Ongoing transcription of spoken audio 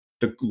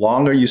the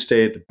longer you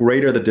stay, the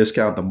greater the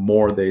discount, the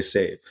more they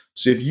save.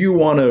 So if you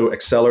want to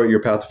accelerate your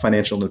path to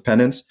financial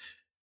independence,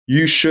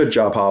 you should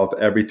job hop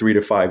every 3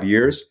 to 5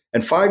 years.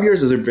 And 5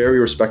 years is a very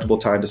respectable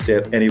time to stay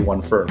at any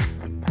one firm.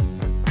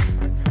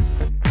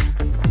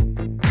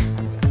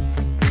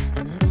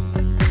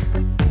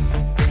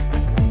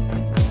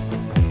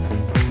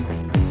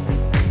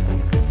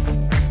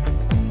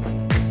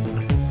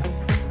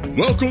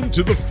 Welcome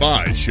to The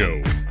FI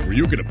Show, where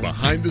you get a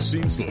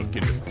behind-the-scenes look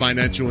into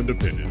financial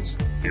independence.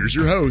 Here's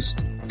your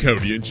host,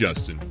 Cody and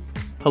Justin.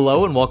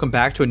 Hello, and welcome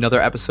back to another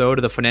episode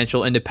of the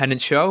Financial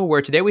Independence Show,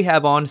 where today we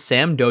have on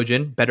Sam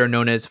Dojin, better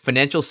known as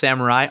Financial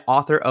Samurai,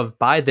 author of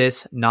Buy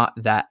This, Not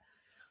That.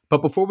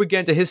 But before we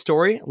get into his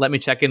story, let me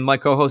check in my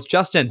co-host,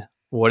 Justin.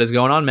 What is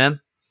going on,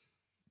 man?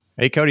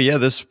 Hey, Cody. Yeah,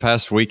 this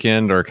past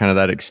weekend, or kind of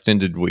that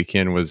extended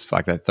weekend, was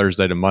like that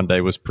Thursday to Monday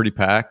was pretty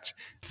packed.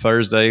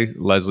 Thursday,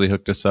 Leslie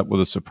hooked us up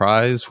with a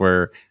surprise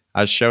where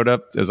I showed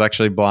up. I was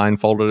actually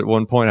blindfolded at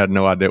one point. I had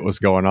no idea what was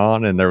going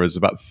on. And there was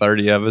about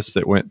 30 of us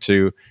that went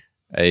to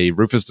a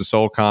Rufus Du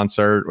Sol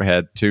concert. We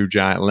had 2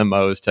 giant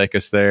limos take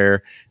us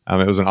there.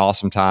 It was an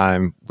awesome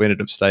time. We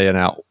ended up staying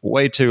out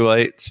way too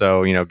late.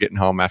 So, getting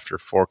home after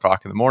 4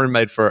 o'clock in the morning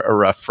made for a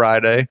rough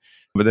Friday.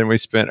 But then we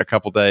spent a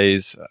couple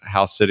days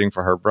house sitting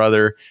for her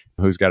brother,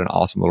 who's got an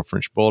awesome little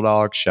French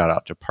bulldog. Shout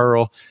out to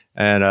Pearl.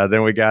 And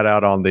then we got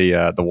out on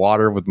the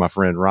water with my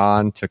friend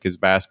Ron, took his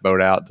bass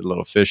boat out, did a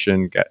little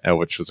fishing,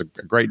 which was a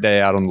great day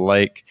out on the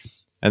lake.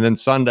 And then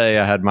Sunday,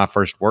 I had my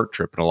first work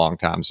trip in a long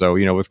time. So,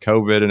 with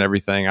COVID and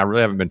everything, I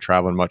really haven't been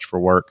traveling much for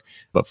work,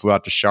 but flew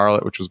out to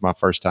Charlotte, which was my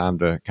first time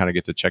to kind of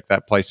get to check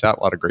that place out.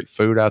 A lot of great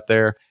food out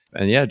there.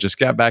 And yeah, just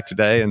got back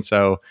today. And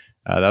so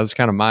that was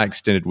kind of my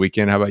extended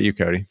weekend. How about you,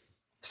 Cody?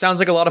 Sounds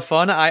like a lot of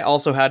fun. I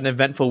also had an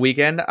eventful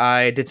weekend.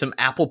 I did some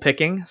apple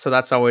picking, so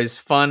that's always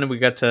fun. We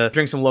got to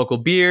drink some local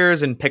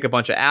beers and pick a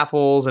bunch of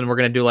apples, and we're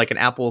going to do like an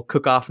apple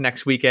cook-off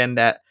next weekend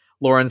at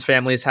Lauren's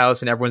family's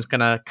house, and everyone's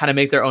going to kind of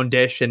make their own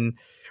dish, and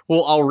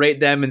we'll all rate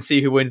them and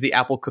see who wins the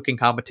apple cooking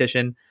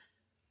competition.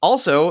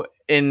 Also,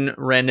 in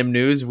random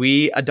news,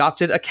 we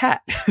adopted a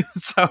cat.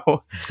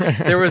 So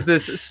there was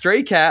this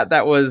stray cat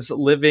that was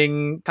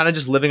living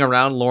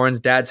around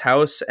Lauren's dad's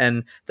house,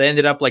 and they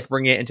ended up like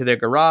bringing it into their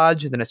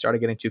garage. And then it started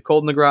getting too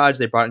cold in the garage.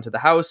 They brought it into the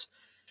house.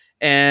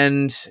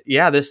 And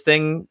yeah, this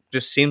thing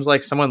just seems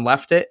like someone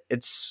left it.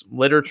 It's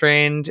litter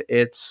trained.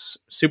 It's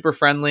super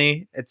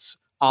friendly. It's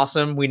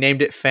awesome. We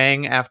named it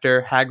Fang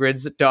after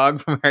Hagrid's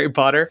dog from Harry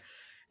Potter.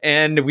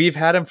 And we've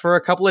had him for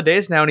a couple of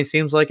days now, and he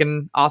seems like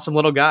an awesome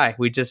little guy.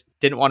 We just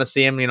didn't want to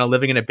see him,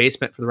 living in a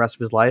basement for the rest of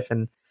his life.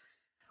 And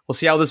we'll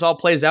see how this all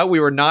plays out.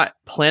 We were not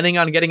planning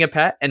on getting a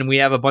pet, and we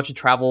have a bunch of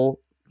travel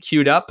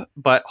queued up,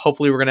 but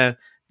hopefully we're going to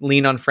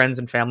lean on friends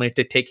and family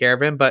to take care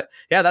of him. But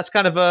yeah, that's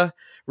kind of a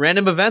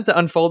random event that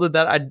unfolded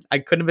that I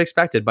couldn't have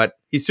expected, but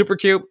he's super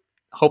cute.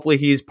 Hopefully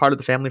he's part of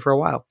the family for a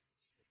while.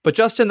 But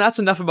Justin, that's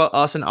enough about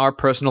us and our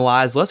personal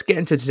lives. Let's get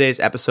into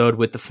today's episode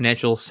with the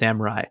Financial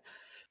Samurai.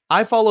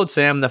 I followed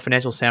Sam, the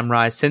Financial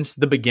Samurai, since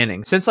the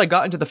beginning, since I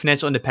got into the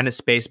financial independence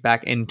space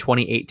back in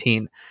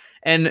 2018.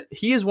 And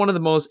he is one of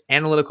the most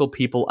analytical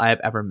people I have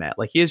ever met.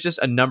 Like, he is just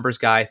a numbers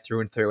guy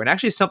through and through. And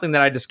actually something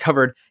that I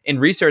discovered in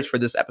research for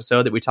this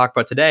episode that we talked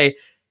about today,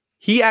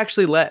 he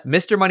actually let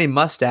Mr. Money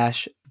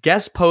Mustache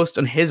guest post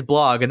on his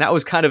blog. And that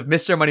was kind of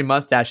Mr. Money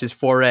Mustache's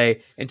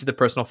foray into the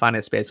personal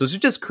finance space, which is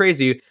just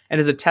crazy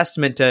and is a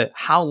testament to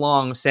how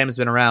long Sam has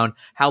been around,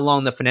 how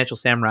long the Financial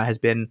Samurai has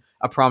been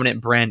a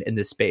prominent brand in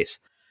this space.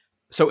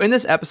 So in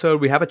this episode,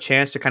 we have a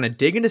chance to kind of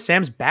dig into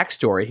Sam's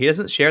backstory. He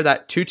doesn't share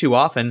that too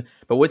often,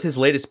 but with his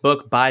latest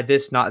book, Buy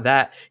This, Not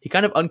That, he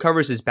kind of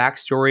uncovers his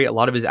backstory, a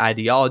lot of his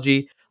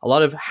ideology, a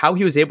lot of how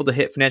he was able to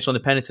hit financial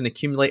independence and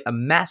accumulate a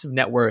massive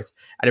net worth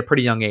at a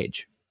pretty young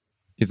age.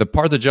 The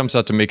part that jumps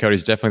out to me, Cody,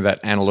 is definitely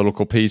that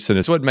analytical piece. And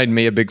it's what made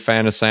me a big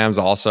fan of Sam's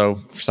also.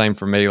 Same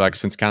for me, like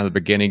since kind of the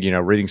beginning,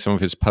 reading some of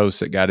his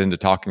posts that got into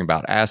talking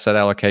about asset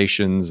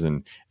allocations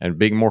and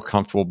being more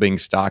comfortable being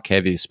stock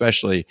heavy,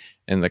 especially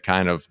in the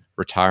kind of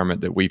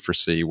retirement that we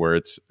foresee where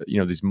it's,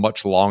 these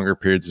much longer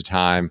periods of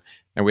time.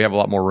 And we have a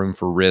lot more room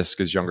for risk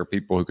as younger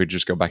people who could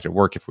just go back to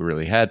work if we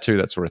really had to,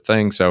 that sort of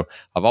thing. So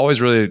I've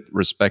always really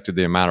respected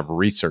the amount of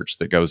research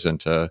that goes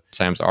into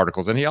Sam's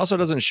articles. And he also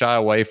doesn't shy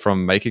away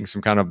from making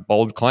some kind of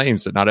bold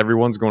claims that not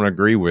everyone's going to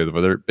agree with,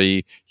 whether it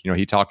be,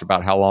 he talked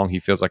about how long he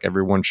feels like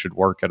everyone should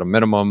work at a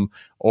minimum,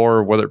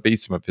 or whether it be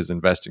some of his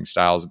investing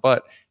styles.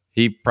 But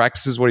he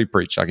practices what he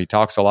preaches. Like, he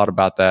talks a lot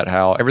about that,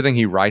 how everything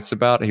he writes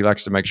about, he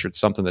likes to make sure it's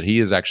something that he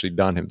has actually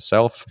done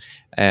himself.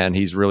 And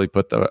he's really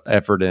put the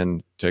effort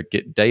in to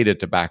get data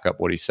to back up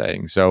what he's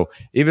saying. So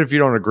even if you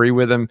don't agree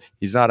with him,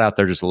 he's not out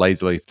there just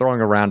lazily throwing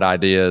around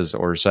ideas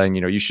or saying,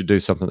 you should do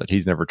something that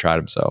he's never tried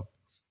himself.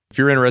 If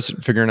you're interested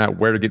in figuring out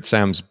where to get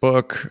Sam's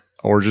book,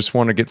 or just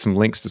want to get some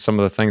links to some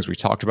of the things we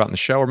talked about in the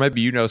show, or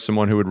maybe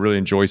someone who would really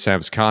enjoy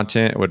Sam's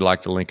content and would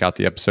like to link out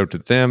the episode to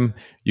them,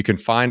 you can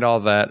find all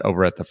that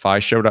over at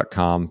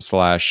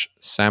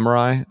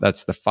thefishow.com/samurai.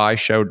 That's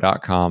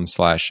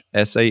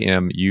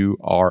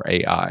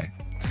thefishow.com/SAMURAI.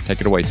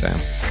 Take it away, Sam.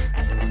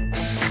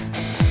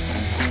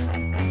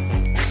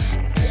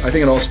 I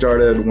think it all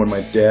started when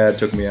my dad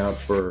took me out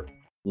for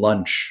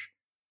lunch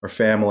or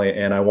family,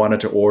 and I wanted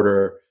to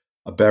order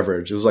a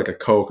beverage. It was like a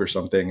Coke or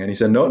something. And he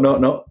said,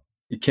 no,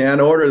 you can't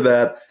order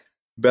that.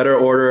 Better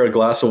order a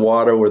glass of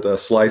water with a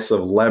slice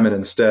of lemon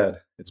instead.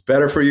 It's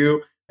better for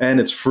you and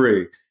it's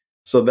free.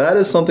 So that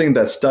is something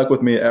that stuck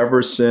with me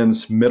ever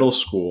since middle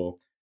school,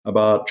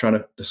 about trying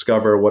to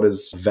discover what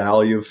is the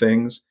value of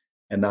things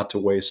and not to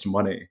waste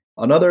money.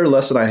 Another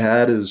lesson I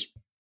had is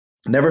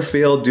never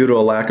fail due to a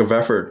lack of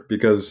effort,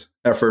 because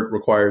effort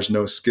requires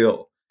no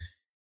skill.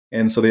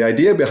 And so the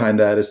idea behind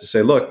that is to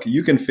say, look,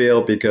 you can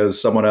fail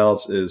because someone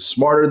else is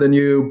smarter than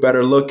you,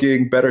 better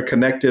looking, better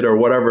connected, or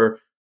whatever.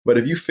 But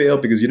if you fail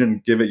because you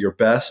didn't give it your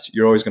best,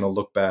 you're always going to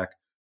look back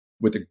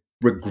with a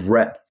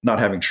regret not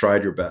having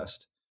tried your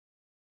best.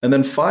 And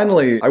then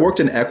finally, I worked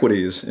in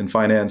equities in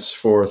finance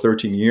for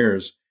 13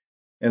 years.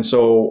 And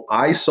so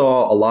I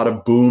saw a lot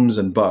of booms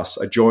and busts.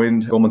 I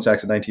joined Goldman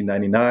Sachs in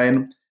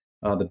 1999.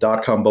 The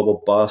dot-com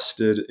bubble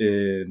busted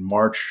in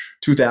March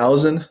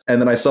 2000.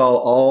 And then I saw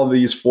all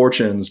these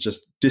fortunes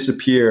just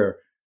disappear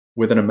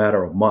within a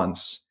matter of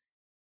months.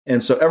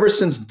 And so ever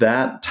since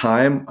that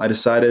time, I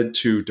decided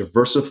to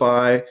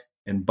diversify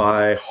and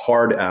buy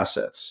hard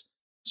assets.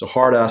 So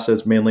hard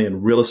assets mainly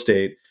in real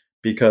estate,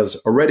 because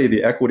already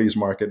the equities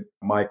market,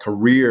 my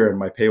career and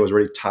my pay was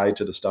already tied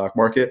to the stock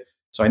market.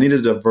 So I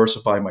needed to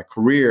diversify my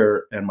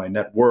career and my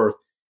net worth.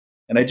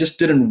 And I just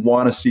didn't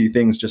want to see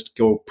things just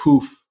go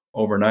poof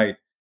overnight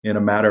in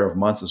a matter of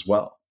months as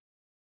well.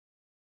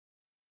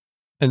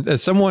 And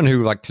as someone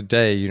who, like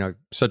today,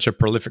 such a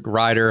prolific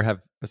writer, have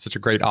such a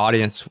great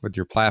audience with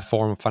your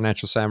platform,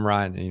 Financial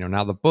Samurai, and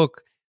now the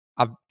book,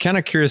 I'm kind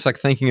of curious, like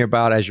thinking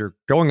about as you're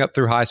going up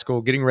through high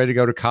school, getting ready to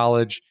go to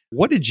college,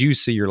 what did you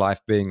see your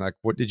life being? Like,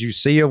 what did you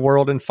see a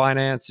world in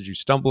finance? Did you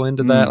stumble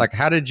into that? Like,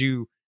 how did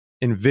you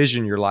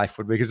envision your life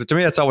would be? Because to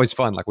me, that's always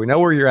fun. Like, we know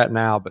where you're at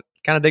now, but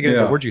kind of digging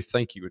into where do you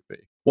think you would be?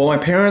 Well, my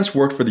parents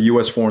worked for the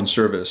U.S. Foreign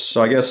Service.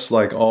 So I guess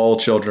like all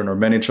children or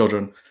many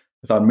children,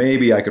 I thought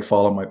maybe I could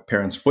follow my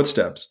parents'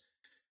 footsteps.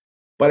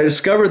 But I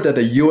discovered that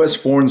the U.S.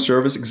 Foreign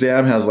Service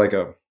exam has like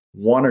a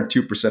 1 or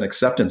 2%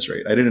 acceptance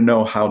rate. I didn't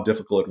know how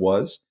difficult it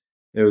was.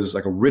 It was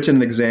like a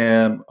written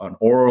exam, an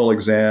oral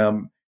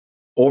exam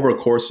over a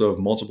course of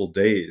multiple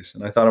days.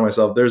 And I thought to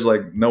myself, there's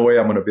like no way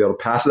I'm going to be able to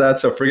pass that.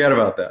 So forget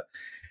about that.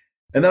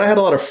 And then I had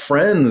a lot of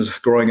friends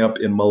growing up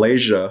in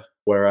Malaysia,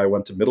 where I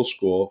went to middle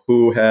school,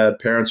 who had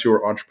parents who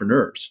were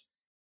entrepreneurs.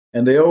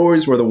 And they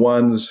always were the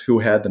ones who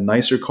had the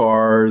nicer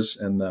cars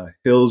and the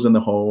hills in the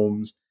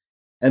homes.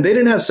 And they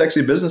didn't have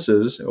sexy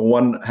businesses.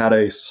 One had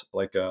a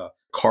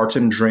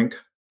carton drink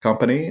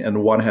company,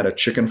 and one had a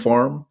chicken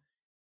farm. And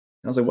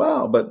I was like,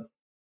 wow, but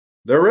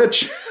they're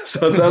rich.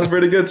 So it sounds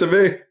pretty good to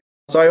me.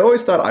 So I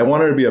always thought I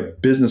wanted to be a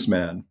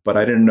businessman, but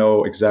I didn't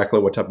know exactly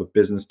what type of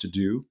business to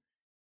do.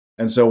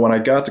 And so when I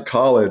got to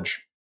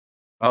college,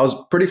 I was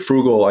pretty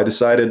frugal. I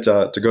decided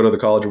to go to the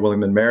College of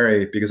William &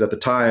 Mary, because at the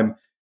time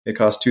it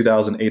cost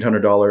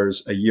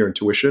 $2,800 a year in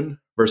tuition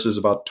versus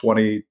about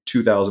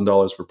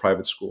 $22,000 for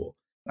private school.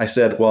 I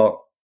said,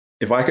 well,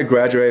 if I could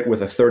graduate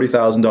with a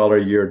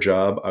 $30,000 a year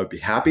job, I would be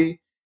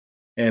happy.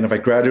 And if I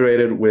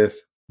graduated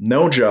with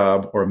no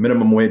job or a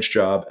minimum wage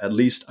job, at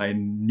least I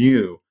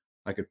knew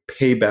I could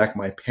pay back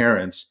my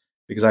parents,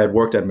 because I had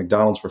worked at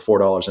McDonald's for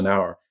 $4 an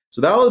hour. So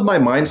that was my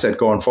mindset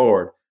going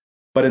forward.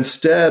 But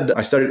instead,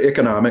 I studied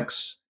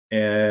economics,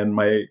 and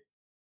my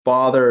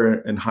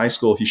father in high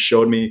school, he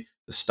showed me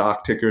the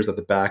stock tickers at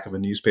the back of a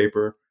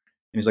newspaper.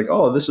 And he's like,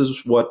 oh, this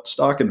is what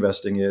stock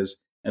investing is.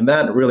 And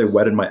that really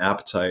whetted my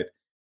appetite.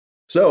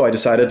 So I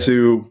decided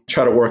to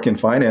try to work in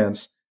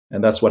finance,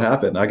 and that's what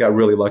happened. I got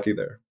really lucky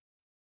there.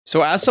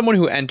 So as someone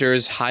who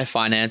enters high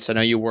finance, I know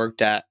you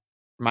worked at,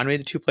 remind me of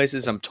the two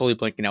places, I'm totally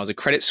blanking now. Was it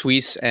Credit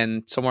Suisse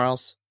and somewhere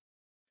else?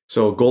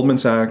 So Goldman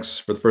Sachs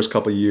for the first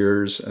couple of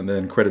years, and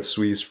then Credit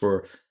Suisse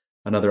for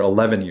another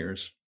 11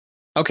 years.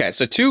 Okay,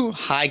 so two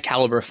high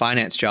caliber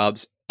finance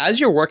jobs. As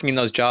you're working in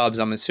those jobs,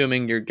 I'm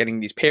assuming you're getting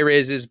these pay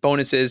raises,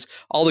 bonuses,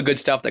 all the good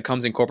stuff that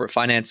comes in corporate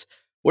finance.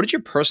 What did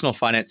your personal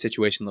finance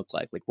situation look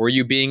like? Like, were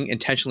you being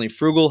intentionally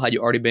frugal? Had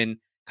you already been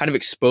kind of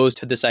exposed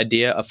to this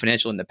idea of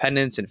financial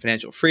independence and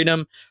financial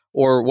freedom?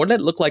 Or what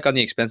did it look like on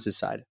the expenses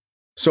side?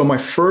 So my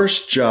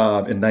first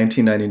job in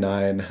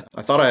 1999,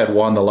 I thought I had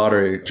won the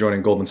lottery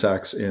joining Goldman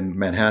Sachs in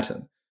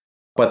Manhattan.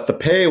 But the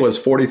pay was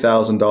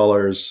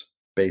 $40,000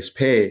 base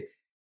pay.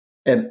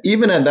 And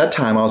even at that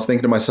time, I was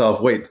thinking to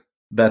myself, wait,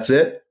 that's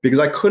it? Because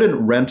I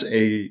couldn't rent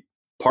a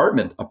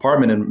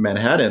apartment in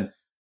Manhattan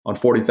on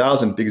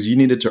 $40,000, because you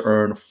needed to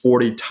earn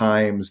 40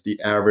 times the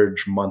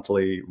average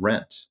monthly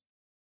rent.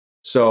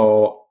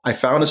 So I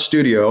found a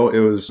studio. It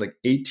was like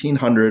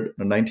 $1,800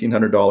 or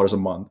 $1,900 a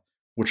month,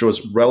 which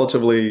was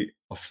relatively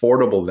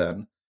affordable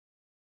then.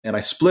 And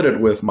I split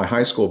it with my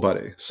high school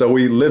buddy. So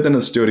we lived in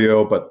a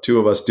studio, but two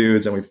of us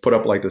dudes, and we put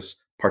up like this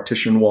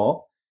partition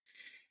wall.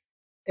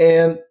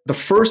 And the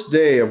first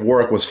day of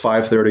work was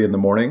 5:30 in the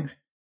morning,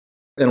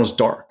 and it was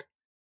dark.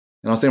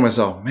 And I was thinking to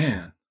myself,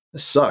 man,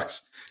 this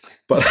sucks.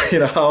 But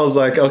I was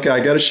like, okay, I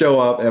got to show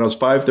up. And it was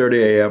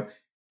 5:30 a.m.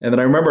 And then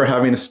I remember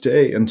having to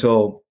stay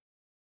until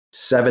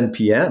 7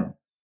 p.m.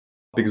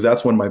 because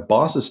that's when my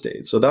bosses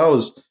stayed. So that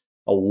was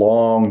a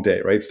long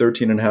day, right?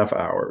 13 and a half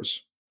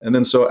hours. And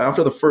then so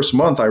after the first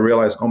month, I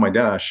realized, oh my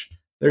gosh,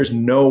 there's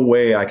no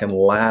way I can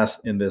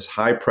last in this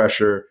high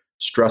pressure,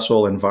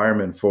 stressful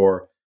environment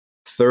for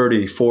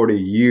 30, 40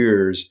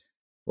 years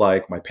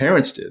like my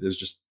parents did. It was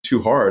just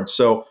too hard.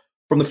 So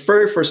from the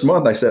very first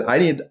month, I said, I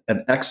need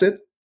an exit.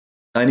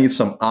 I need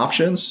some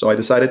options. So I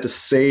decided to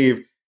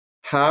save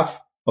half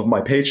of my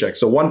paycheck.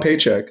 So one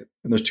paycheck,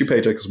 and there's 2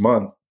 paychecks a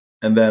month,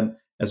 and then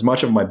as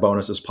much of my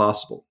bonus as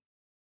possible.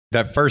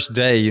 That first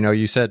day,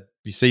 you said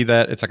you see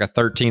that it's like a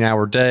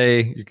 13-hour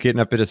day. You're getting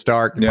up at it's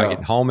dark. You're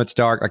getting home, it's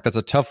dark. Like that's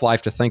a tough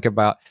life to think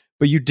about.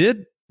 But you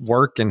did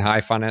work in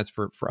high finance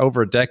for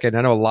over a decade.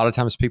 I know a lot of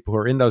times people who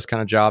are in those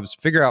kind of jobs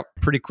figure out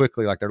pretty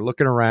quickly, like they're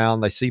looking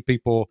around, they see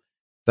people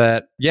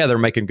that, they're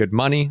making good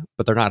money,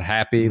 but they're not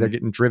happy. They're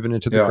getting driven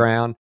into the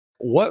ground.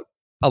 What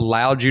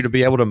allowed you to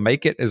be able to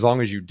make it as long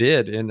as you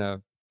did in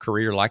a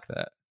career like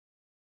that?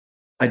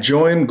 I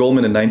joined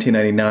Goldman in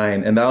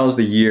 1999, and that was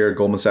the year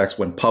Goldman Sachs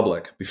went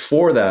public.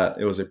 Before that,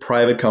 it was a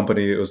private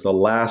company. It was the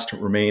last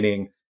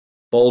remaining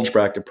bulge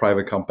bracket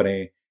private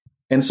company.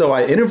 And so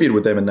I interviewed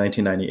with them in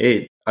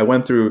 1998. I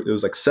went through, it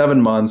was like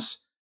 7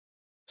 months,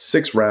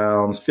 6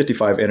 rounds,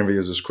 55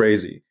 interviews. It was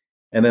crazy.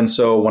 And then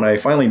so when I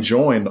finally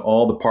joined,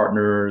 all the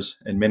partners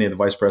and many of the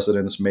vice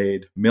presidents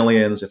made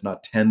millions, if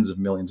not tens of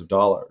millions of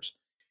dollars.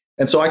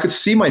 And so I could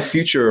see my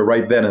future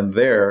right then and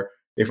there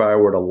if I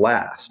were to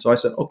last. So I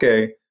said,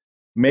 okay,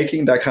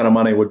 making that kind of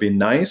money would be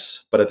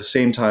nice, but at the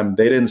same time,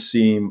 they didn't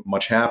seem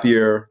much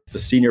happier. The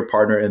senior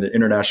partner in the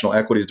international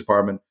equities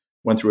department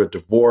went through a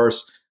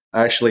divorce.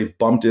 I actually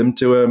bumped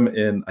into him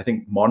in, I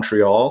think,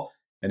 Montreal,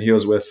 and he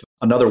was with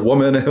another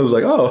woman. It was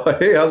like, oh,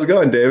 hey, how's it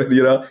going, David?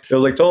 It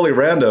was like totally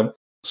random.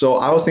 So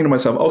I was thinking to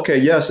myself, okay,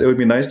 yes, it would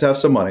be nice to have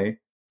some money,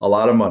 a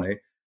lot of money.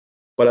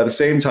 But at the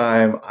same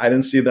time, I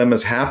didn't see them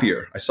as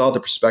happier. I saw the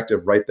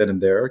perspective right then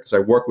and there because I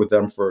worked with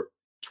them for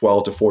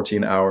 12 to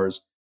 14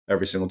 hours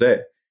every single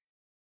day.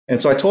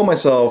 And so I told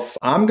myself,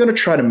 I'm going to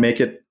try to make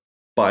it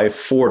by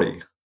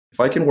 40. If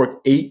I can work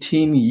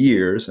 18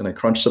 years, and I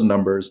crunched some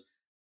numbers,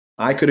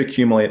 I could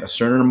accumulate a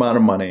certain amount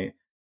of money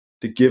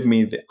to give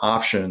me the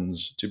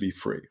options to be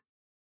free.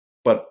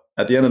 But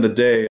at the end of the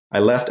day, I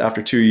left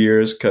after 2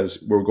 years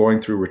because we were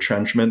going through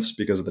retrenchments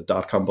because of the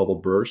dot-com bubble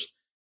burst.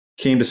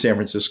 Came to San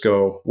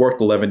Francisco,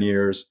 worked 11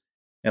 years,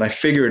 and I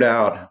figured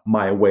out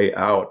my way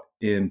out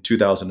in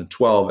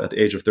 2012 at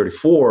the age of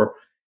 34,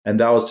 and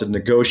that was to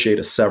negotiate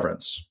a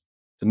severance.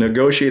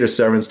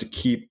 To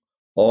keep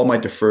all my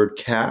deferred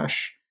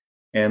cash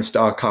and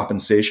stock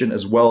compensation,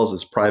 as well as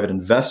this private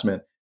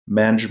investment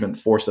management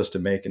forced us to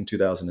make in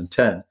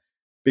 2010.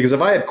 Because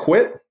if I had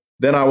quit,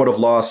 then I would have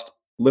lost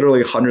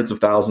literally hundreds of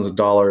thousands of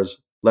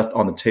dollars left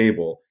on the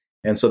table.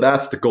 And so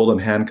that's the golden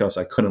handcuffs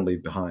I couldn't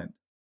leave behind.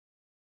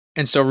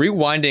 And so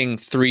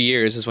rewinding 3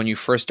 years is when you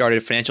first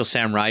started Financial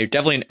Samurai. You're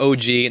definitely an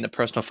OG in the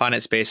personal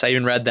finance space. I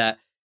even read that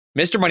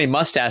Mr. Money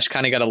Mustache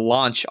kind of got a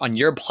launch on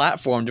your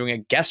platform doing a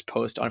guest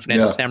post on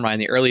Financial Samurai in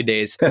the early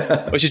days,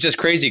 which is just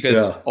crazy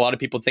because a lot of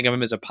people think of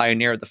him as a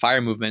pioneer of the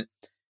FIRE movement.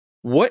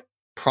 What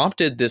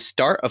prompted the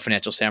start of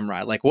Financial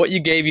Samurai? Like what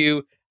gave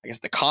you, I guess,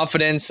 the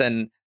confidence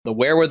and the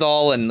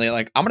wherewithal and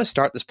like, I'm going to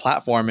start this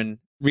platform and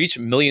reach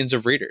millions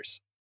of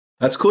readers?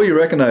 That's cool you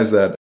recognize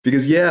that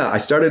because I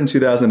started in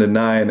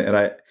 2009 and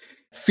I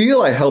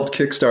feel I helped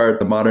kickstart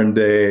the modern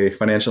day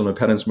financial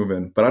independence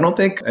movement, but I don't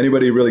think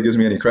anybody really gives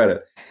me any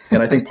credit.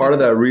 And I think part of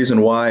that reason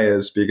why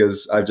is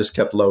because I've just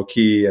kept low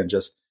key and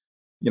just,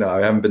 I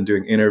haven't been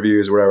doing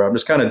interviews or whatever. I'm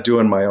just kind of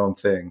doing my own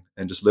thing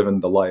and just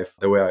living the life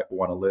the way I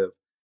want to live.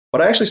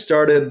 But I actually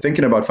started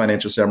thinking about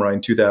Financial Samurai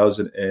in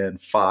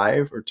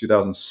 2005 or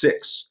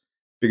 2006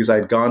 because I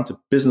had gone to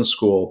business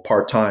school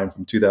part-time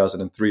from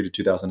 2003 to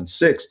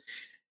 2006.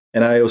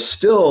 And I was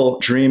still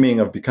dreaming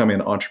of becoming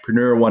an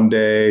entrepreneur one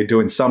day,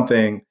 doing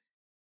something.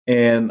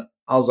 And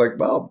I was like,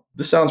 well,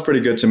 this sounds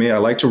pretty good to me. I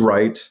like to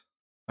write.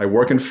 I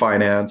work in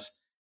finance.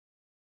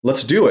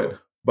 Let's do it.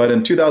 But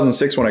in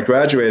 2006, when I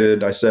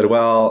graduated, I said,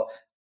 well,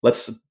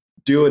 let's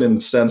do it in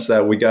the sense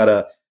that we got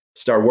to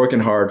start working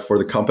hard for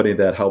the company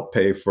that helped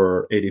pay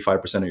for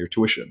 85% of your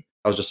tuition.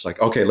 I was just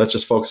like, okay, let's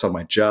just focus on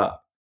my job.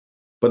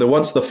 But then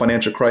once the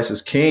financial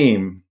crisis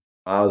came,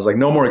 I was like,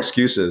 no more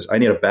excuses. I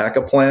need a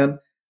backup plan.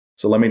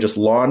 So let me just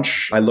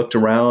launch. I looked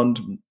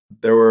around.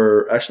 There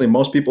were actually,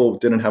 most people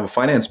didn't have a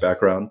finance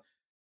background.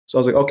 So I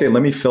was like, okay,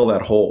 let me fill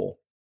that hole.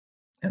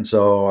 And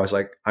so I was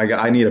like,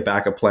 I need a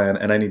backup plan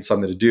and I need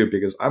something to do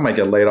because I might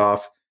get laid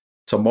off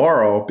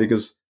tomorrow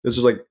because this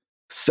is like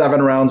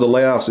 7 rounds of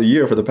layoffs a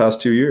year for the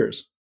past 2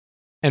 years.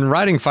 And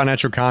writing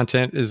financial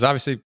content is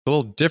obviously a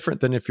little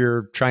different than if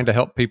you're trying to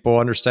help people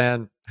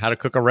understand how to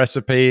cook a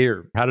recipe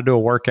or how to do a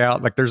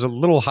workout. Like there's a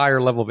little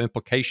higher level of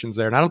implications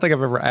there. And I don't think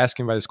I've ever asked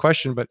anybody this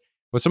question, but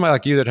with somebody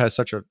like you that has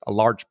such a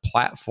large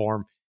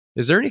platform,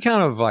 is there any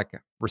kind of like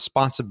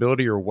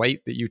responsibility or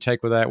weight that you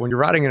take with that when you're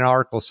writing an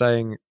article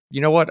saying,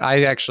 you know what,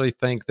 I actually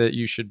think that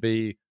you should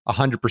be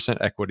 100%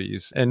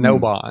 equities and no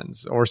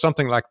bonds or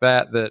something like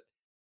that, that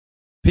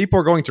people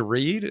are going to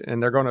read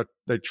and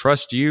they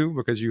trust you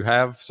because you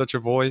have such a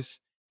voice,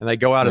 and they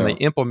go out and they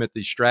implement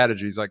these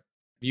strategies. Like,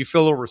 do you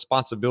feel a little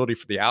responsibility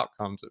for the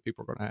outcomes that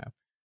people are going to have?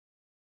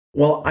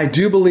 Well, I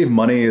do believe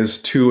money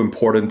is too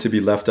important to be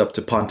left up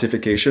to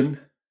pontification.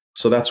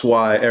 So that's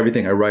why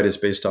everything I write is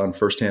based on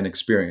firsthand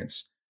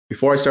experience.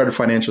 Before I started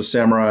Financial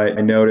Samurai,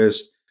 I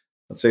noticed,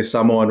 let's say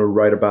someone would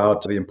write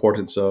about the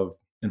importance of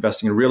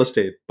investing in real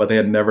estate, but they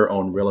had never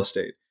owned real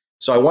estate.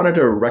 So I wanted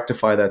to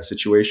rectify that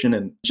situation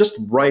and just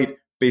write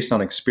based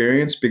on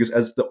experience, because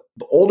as the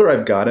older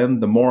I've gotten,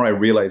 the more I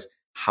realize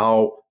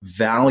how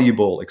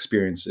valuable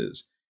experience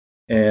is.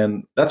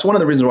 And that's one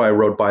of the reasons why I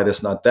wrote Buy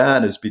This, Not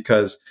That, is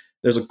because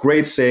there's a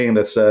great saying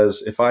that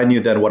says, if I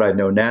knew then what I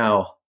know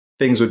now,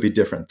 things would be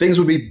different. Things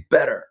would be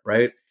better,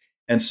 right?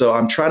 And so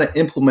I'm trying to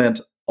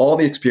implement all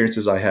the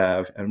experiences I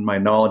have and my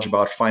knowledge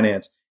about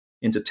finance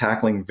into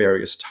tackling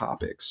various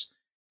topics.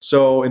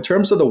 So in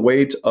terms of the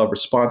weight of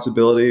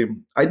responsibility,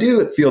 I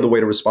do feel the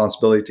weight of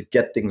responsibility to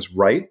get things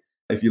right.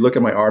 If you look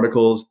at my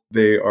articles,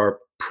 they are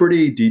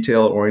pretty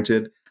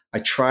detail-oriented. I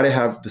try to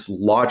have this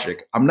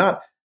logic. I'm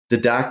not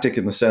didactic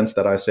in the sense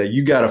that I say,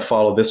 you got to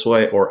follow this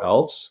way or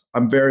else.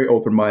 I'm very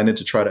open-minded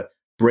to try to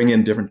bring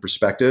in different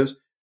perspectives.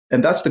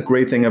 And that's the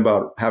great thing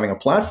about having a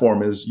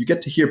platform, is you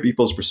get to hear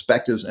people's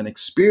perspectives and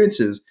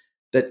experiences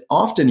that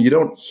often you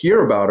don't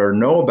hear about or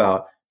know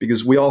about,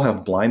 because we all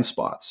have blind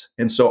spots.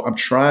 And so I'm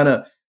trying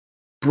to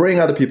bring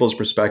other people's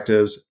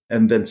perspectives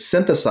and then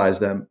synthesize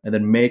them and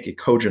then make a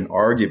cogent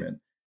argument.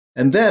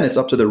 And then it's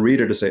up to the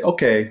reader to say,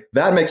 okay,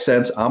 that makes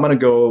sense. I'm going to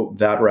go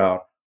that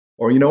route.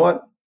 Or you know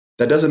what?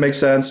 That doesn't make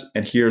sense.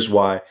 And here's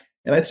why.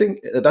 And I think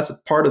that's a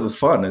part of the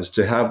fun, is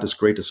to have this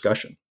great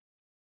discussion.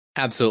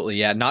 Absolutely.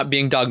 Yeah. Not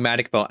being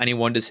dogmatic about any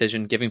one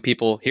decision, giving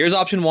people, here's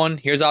option one,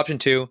 here's option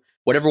two,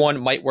 whatever one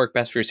might work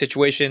best for your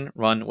situation,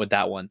 run with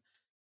that one.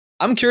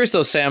 I'm curious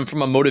though, Sam,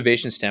 from a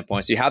motivation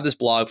standpoint. So you have this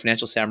blog,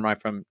 Financial Samurai,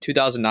 from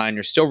 2009.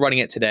 You're still running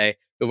it today.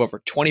 You have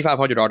over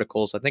 2,500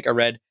 articles. I think I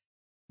read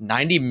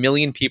 90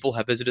 million people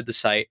have visited the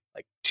site,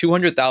 like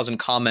 200,000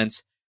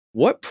 comments.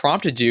 What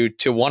prompted you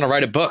to want to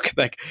write a book?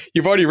 Like,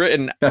 you've already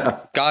written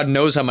God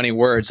knows how many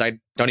words. I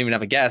don't even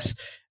have a guess.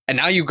 And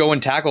now you go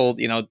and tackle,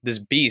 this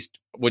beast,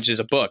 which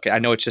is a book. I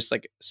know it's just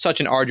like such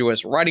an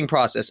arduous writing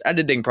process,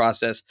 editing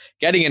process,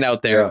 getting it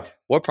out there. Yeah.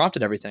 What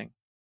prompted everything?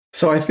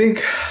 So I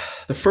think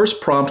the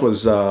first prompt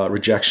was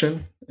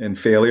rejection and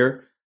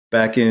failure.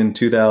 Back in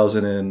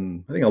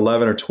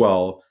 2011 or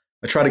 12,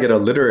 I tried to get a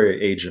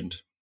literary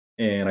agent,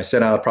 and I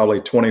sent out probably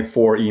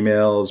 24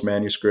 emails,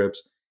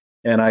 manuscripts,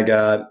 and I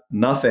got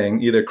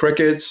nothing, either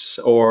crickets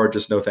or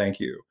just no thank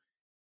you.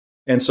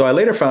 And so I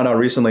later found out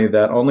recently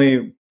that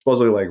only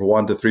supposedly like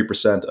 1% to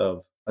 3%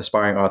 of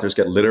aspiring authors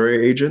get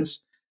literary agents,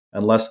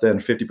 and less than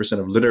 50%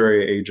 of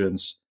literary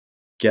agents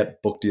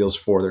get book deals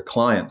for their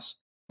clients.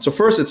 So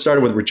first it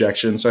started with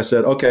rejection. So I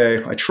said,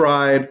 okay, I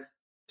tried,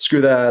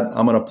 screw that.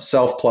 I'm going to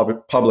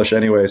self-publish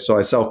anyway. So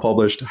I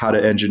self-published How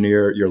to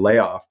Engineer Your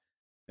Layoff.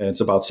 And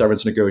it's about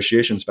severance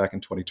negotiations back in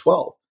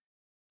 2012.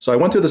 So I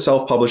went through the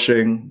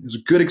self-publishing. It was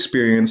a good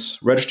experience,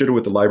 registered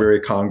with the Library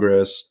of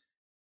Congress,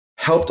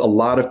 helped a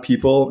lot of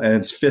people, and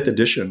it's 5th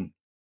edition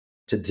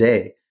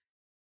today.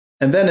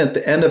 And then at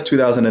the end of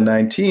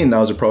 2019, I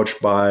was approached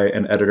by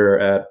an editor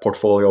at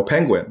Portfolio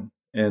Penguin.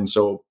 And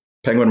so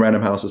Penguin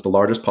Random House is the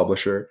largest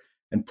publisher,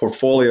 and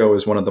Portfolio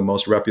is one of the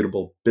most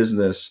reputable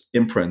business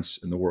imprints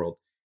in the world.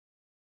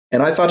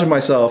 And I thought to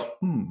myself,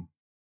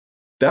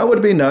 that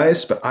would be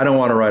nice, but I don't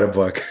want to write a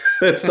book.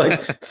 It's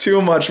like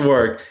too much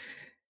work.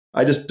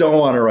 I just don't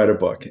want to write a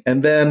book.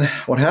 And then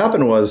what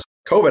happened was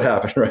COVID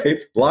happened, right?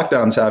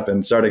 Lockdowns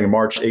happened starting in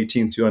March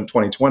 18th,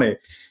 2020.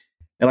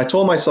 And I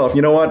told myself,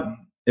 you know what?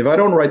 If I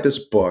don't write this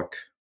book,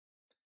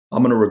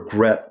 I'm going to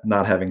regret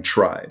not having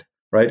tried,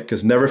 right?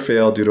 Because never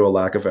fail due to a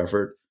lack of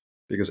effort,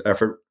 because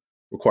effort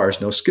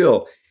requires no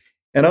skill.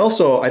 And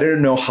also, I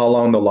didn't know how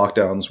long the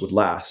lockdowns would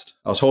last.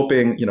 I was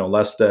hoping,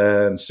 less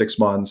than 6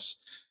 months,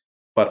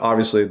 but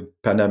obviously the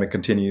pandemic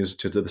continues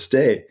to this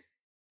day.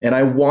 And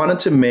I wanted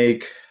to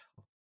make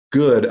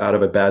good out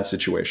of a bad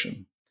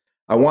situation.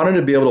 I wanted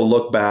to be able to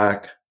look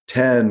back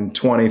 10,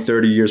 20,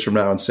 30 years from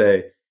now and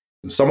say,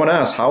 when someone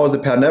asks, how was the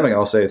pandemic?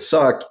 I'll say it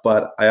sucked,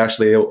 but I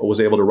actually was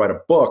able to write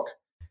a book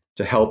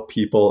to help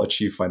people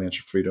achieve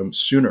financial freedom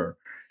sooner.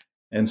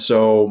 And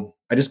so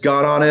I just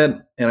got on it,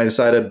 and I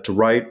decided to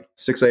write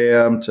 6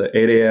 a.m. to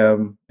 8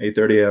 a.m.,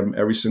 8:30 a.m.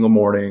 every single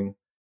morning,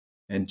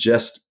 and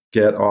just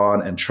get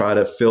on and try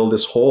to fill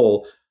this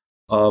hole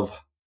of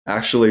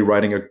actually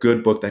writing a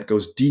good book that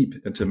goes deep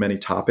into many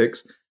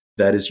topics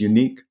that is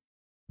unique.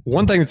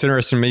 One thing that's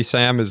interesting to me,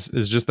 Sam, is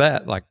just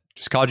that, like,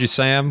 just called you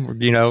Sam.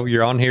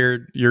 You're on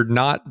here. You're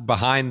not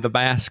behind the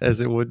mask,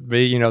 as it would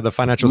be, the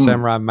Financial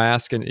Samurai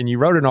mask. And you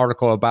wrote an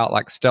article about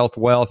like stealth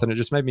wealth. And it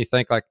just made me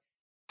think, like,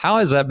 how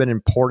has that been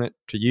important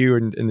to you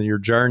in your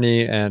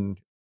journey, and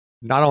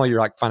not only your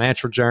like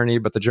financial journey,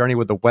 but the journey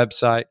with the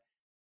website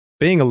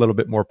being a little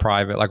bit more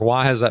private? Like,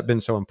 why has that been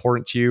so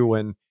important to you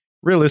when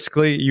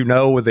realistically,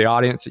 with the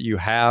audience that you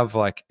have,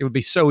 like, it would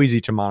be so easy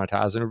to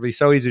monetize, and it would be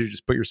so easy to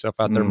just put yourself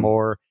out there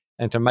more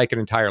and to make an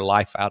entire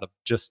life out of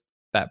just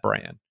that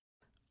brand.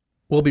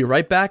 We'll be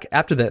right back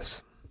after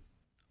this.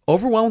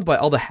 Overwhelmed by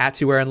all the hats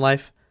you wear in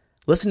life?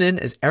 Listen in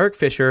as Eric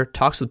Fisher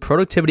talks with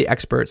productivity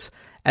experts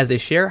as they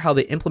share how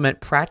they implement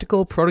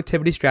practical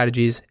productivity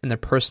strategies in their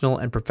personal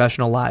and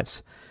professional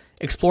lives,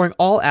 exploring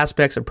all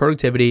aspects of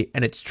productivity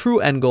and its true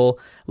end goal,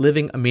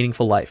 living a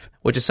meaningful life,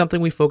 which is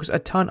something we focus a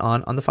ton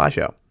on the FI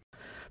Show.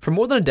 For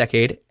more than a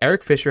decade,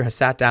 Eric Fisher has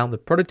sat down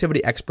with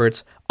productivity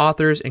experts,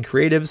 authors, and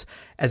creatives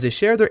as they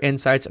share their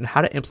insights on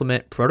how to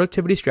implement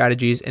productivity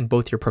strategies in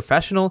both your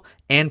professional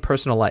and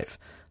personal life.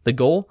 The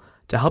goal?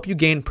 To help you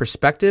gain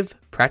perspective,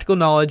 practical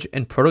knowledge,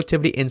 and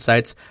productivity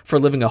insights for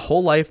living a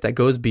whole life that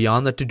goes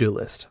beyond the to-do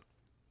list.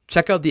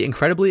 Check out the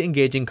incredibly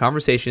engaging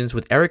conversations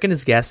with Eric and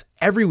his guests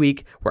every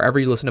week wherever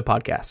you listen to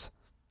podcasts.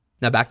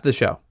 Now back to the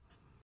show.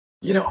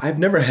 I've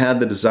never had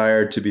the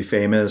desire to be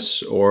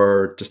famous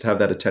or just have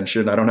that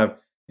attention. I don't have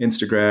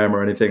Instagram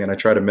or anything, and I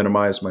try to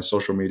minimize my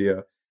social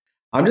media.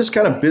 I'm just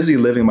kind of busy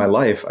living my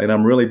life, and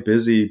I'm really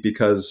busy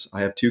because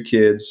I have 2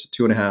 kids,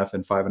 2.5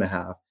 and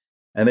 5.5,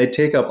 and they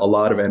take up a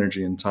lot of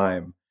energy and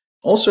time.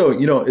 Also,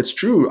 it's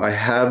true, I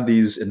have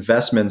these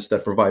investments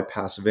that provide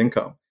passive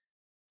income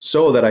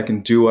so that I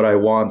can do what I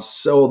want,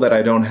 so that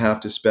I don't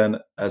have to spend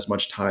as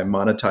much time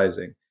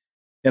monetizing.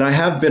 And I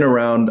have been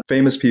around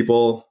famous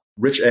people,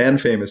 rich and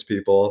famous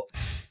people,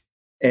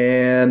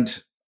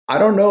 and I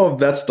don't know if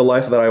that's the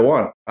life that I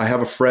want. I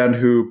have a friend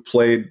who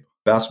played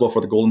basketball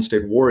for the Golden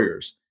State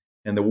Warriors,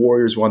 and the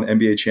Warriors won the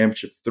NBA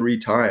championship 3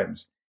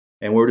 times.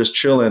 And we were just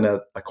chilling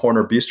at a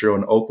corner bistro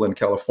in Oakland,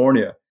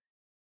 California.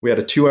 We had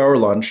a 2-hour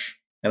lunch,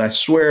 and I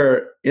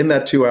swear in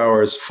that 2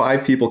 hours,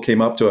 5 people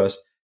came up to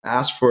us,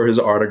 asked for his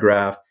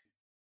autograph,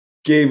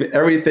 gave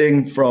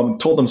everything from,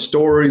 told them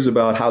stories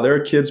about how their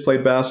kids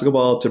played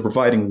basketball, to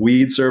providing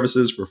weed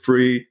services for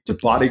free, to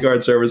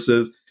bodyguard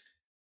services.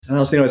 And I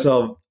was thinking to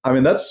myself,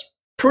 that's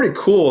pretty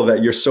cool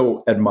that you're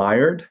so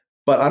admired,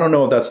 but I don't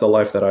know if that's the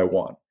life that I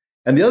want.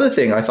 And the other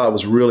thing I thought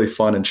was really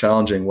fun and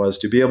challenging was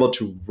to be able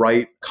to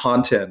write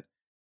content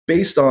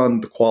based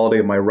on the quality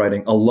of my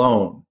writing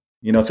alone.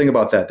 Think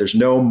about that. There's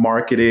no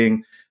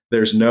marketing.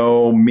 There's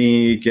no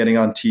me getting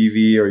on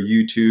TV or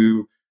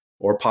YouTube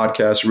or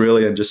podcast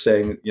really and just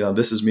saying,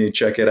 this is me,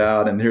 check it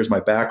out, and here's my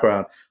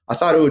background. I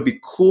thought it would be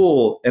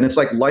cool, and it's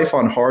like life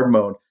on hard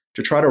mode,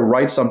 to try to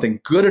write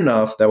something good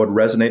enough that would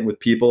resonate with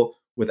people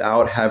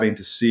without having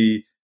to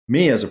see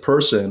me as a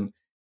person.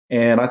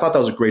 And I thought that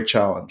was a great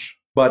challenge.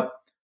 But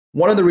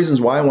one of the reasons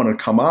why I wanted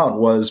to come out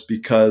was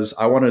because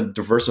I wanted to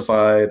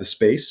diversify the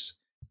space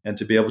and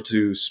to be able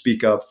to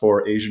speak up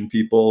for Asian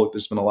people.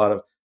 There's been a lot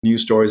of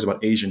news stories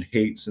about Asian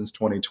hate since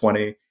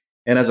 2020.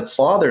 And as a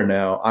father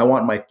now, I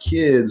want my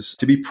kids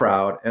to be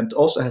proud and to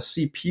also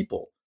see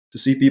people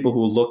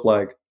who look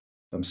like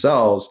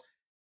themselves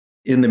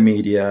in the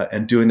media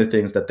and doing the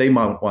things that they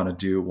might want to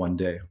do one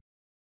day.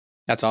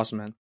 That's awesome,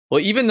 man. Well,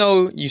 even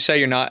though you say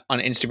you're not on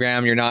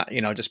Instagram, you're not,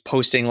 just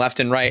posting left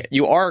and right,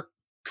 you are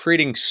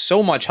creating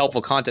so much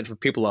helpful content for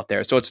people out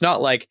there. So it's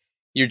not like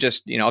you're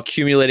just,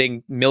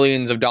 accumulating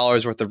millions of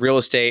dollars worth of real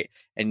estate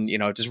and,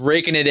 just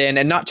raking it in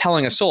and not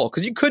telling a soul.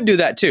 Because you could do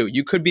that too.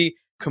 You could be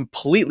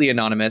completely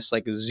anonymous,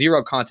 like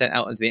zero content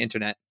out into the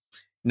internet,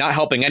 not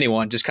helping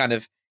anyone, just kind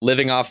of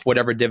living off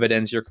whatever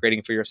dividends you're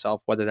creating for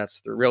yourself, whether that's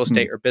through real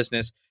estate or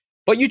business.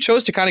 But you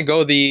chose to kind of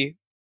go the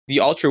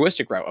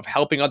altruistic route of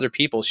helping other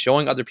people,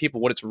 showing other people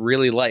what it's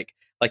really like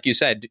you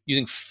said,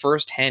 using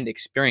firsthand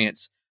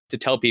experience to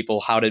tell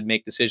people how to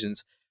make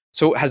decisions.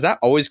 So has that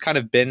always kind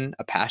of been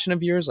a passion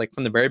of yours? Like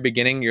from the very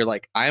beginning, you're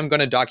like, I am going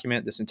to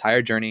document this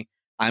entire journey.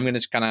 I'm going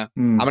to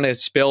I'm going to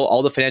spill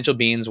all the financial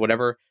beans,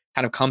 whatever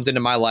kind of comes into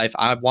my life.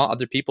 I want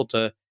other people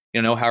to,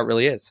 know how it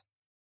really is.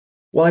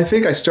 Well, I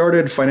think I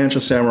started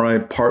Financial Samurai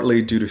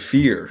partly due to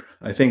fear.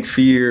 I think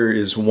fear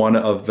is one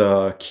of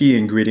the key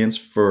ingredients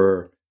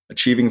for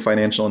achieving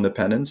financial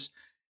independence.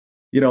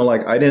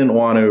 I didn't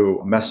want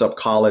to mess up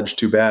college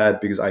too bad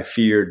because I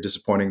feared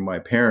disappointing my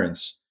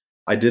parents.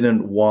 I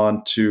didn't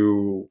want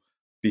to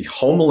be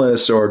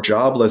homeless or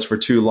jobless for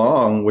too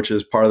long, which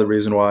is part of the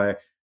reason why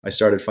I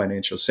started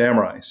Financial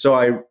Samurai. So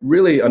I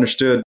really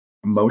understood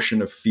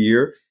emotion of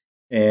fear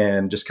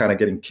and just kind of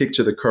getting kicked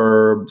to the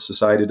curb.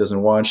 Society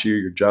doesn't want you,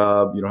 you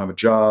don't have a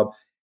job.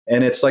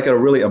 And it's like a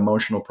really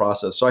emotional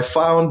process. So I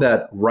found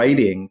that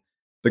writing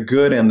the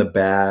good and the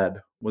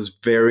bad was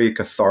very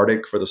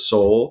cathartic for the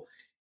soul.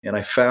 And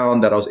I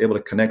found that I was able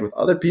to connect with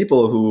other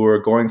people who were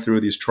going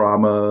through these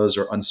traumas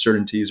or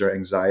uncertainties or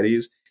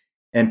anxieties.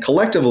 And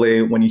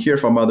collectively, when you hear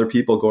from other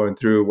people going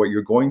through what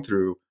you're going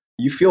through,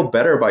 you feel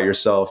better about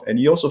yourself. And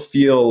you also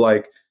feel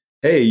like,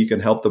 hey, you can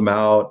help them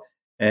out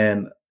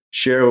and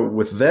share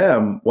with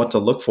them what to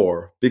look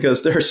for.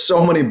 Because there are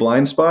so many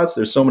blind spots.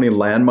 There's so many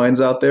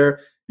landmines out there.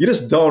 You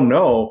just don't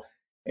know.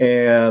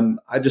 And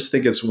I just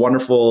think it's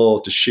wonderful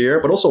to share,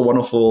 but also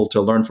wonderful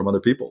to learn from other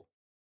people.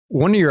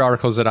 One of your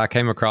articles that I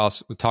came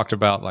across talked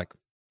about like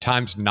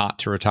times not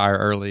to retire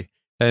early.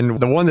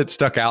 And the one that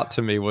stuck out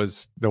to me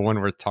was the one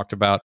where it talked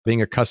about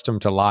being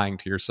accustomed to lying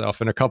to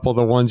yourself. And a couple of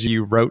the ones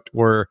you wrote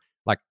were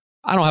like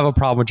I don't have a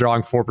problem with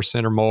drawing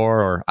 4% or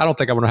more, or I don't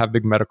think I'm going to have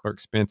big medical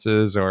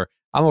expenses, or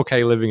I'm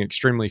okay living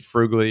extremely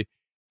frugally.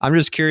 I'm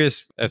just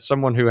curious, as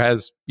someone who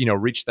has,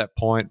 reached that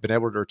point, been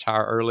able to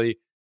retire early,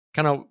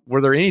 kind of,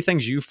 were there any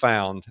things you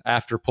found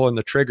after pulling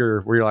the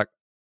trigger where you're like,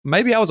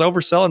 maybe I was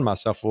overselling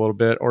myself a little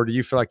bit, or do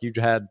you feel like you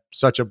had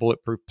such a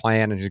bulletproof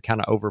plan and you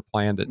kind of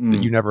overplanned that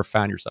you never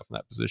found yourself in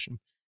that position?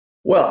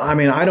 Well, I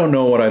mean, I don't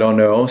know what I don't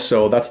know.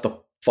 So that's the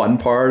fun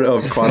part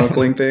of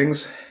chronicling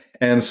things.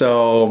 And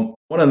so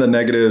one of the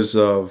negatives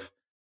of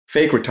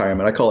fake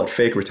retirement, I call it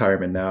fake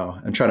retirement now.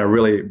 I'm trying to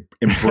really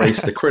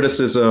embrace the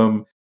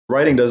criticism.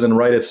 Writing doesn't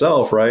write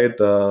itself, right?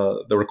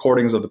 The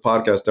recordings of the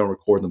podcast don't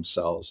record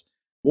themselves.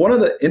 One of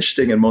the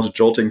interesting and most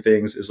jolting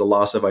things is the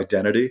loss of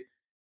identity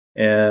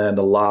and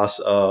the loss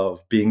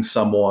of being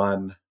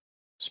someone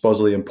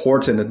supposedly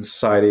important in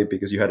society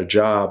because you had a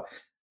job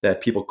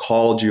that people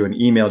called you and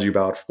emailed you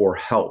about for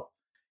help.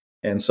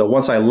 And so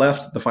once I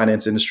left the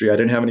finance industry, I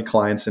didn't have any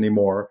clients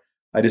anymore.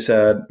 I just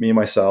had me,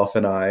 myself,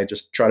 and I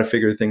just try to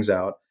figure things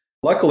out.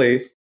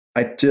 Luckily,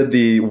 I did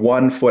the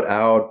 1 foot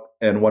out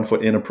and 1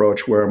 foot in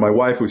approach where my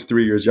wife, who's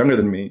 3 years younger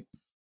than me,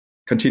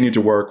 continued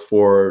to work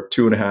for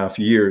 2.5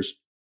 years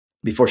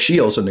before she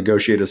also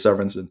negotiated a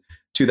severance in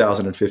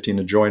 2015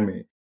 to join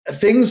me.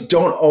 Things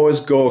don't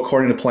always go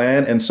according to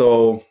plan. And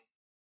so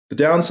the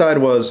downside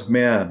was,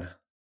 man,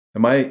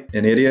 am I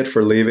an idiot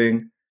for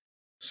leaving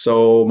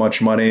so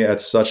much money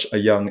at such a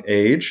young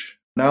age?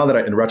 Now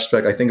that in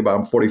retrospect, I think about,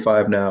 I'm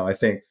 45 now, I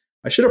think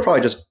I should have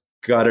probably just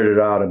gutted it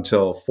out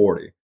until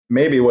 40.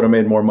 Maybe it would have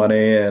made more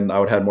money and I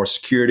would have had more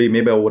security.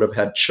 Maybe I would have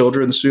had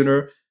children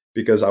sooner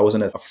because I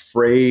wasn't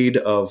afraid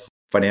of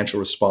financial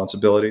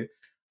responsibility.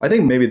 I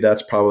think maybe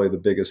that's probably the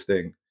biggest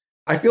thing.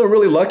 I feel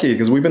really lucky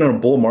because we've been in a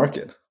bull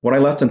market. When I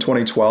left in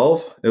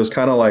 2012, it was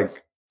kind of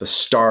like the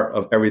start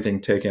of everything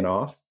taking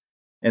off.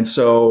 And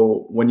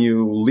so when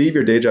you leave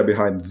your day job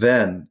behind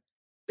then,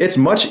 it's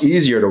much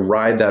easier to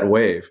ride that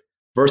wave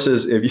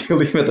versus if you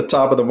leave at the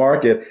top of the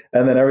market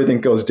and then everything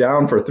goes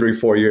down for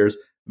 3-4 years,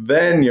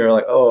 then you're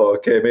like, oh,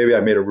 okay, maybe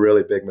I made a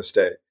really big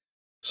mistake.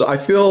 So I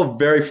feel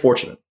very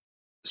fortunate.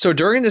 So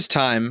during this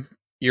time,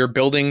 you're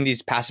building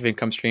these passive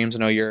income streams. I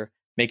know you're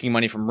making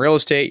money from real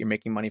estate. You're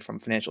making money from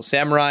Financial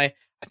Samurai.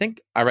 I think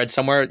I read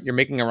somewhere you're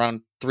making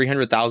around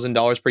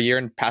 $300,000 per year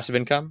in passive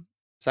income.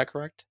 Is that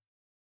correct?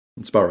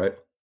 That's about right.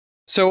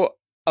 So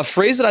a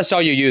phrase that I saw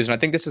you use, and I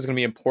think this is going to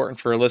be important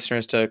for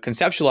listeners to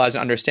conceptualize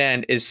and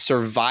understand, is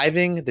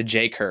surviving the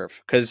J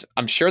curve. Because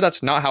I'm sure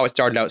that's not how it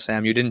started out,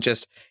 Sam. You didn't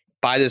just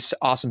buy this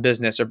awesome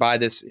business or buy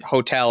this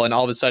hotel and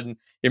all of a sudden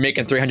you're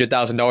making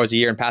 $300,000 a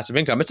year in passive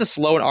income. It's a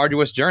slow and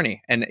arduous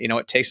journey. And,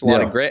 it takes a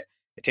lot of grit.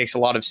 It takes a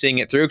lot of seeing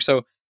it through.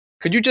 So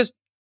could you just,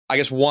 I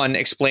guess, one,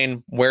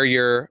 explain where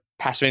your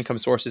passive income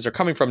sources are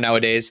coming from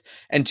nowadays?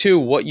 And two,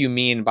 what you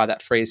mean by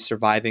that phrase,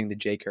 surviving the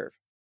J curve?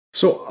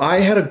 So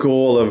I had a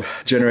goal of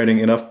generating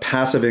enough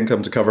passive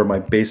income to cover my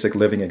basic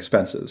living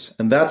expenses.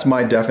 And that's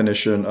my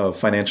definition of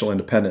financial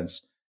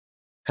independence.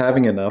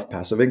 Having enough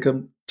passive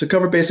income to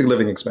cover basic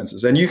living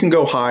expenses. And you can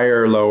go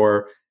higher or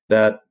lower.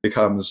 That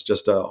becomes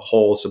just a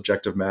whole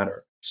subjective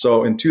matter.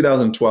 So in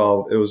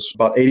 2012, it was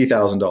about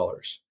 $80,000.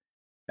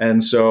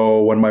 And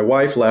so when my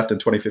wife left in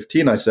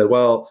 2015, I said,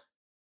 well,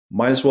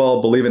 might as well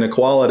believe in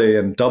equality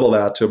and double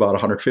that to about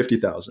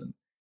 $150,000.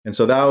 And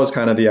so that was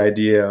kind of the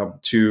idea,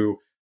 to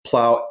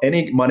plow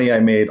any money I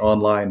made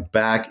online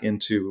back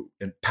into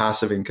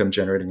passive income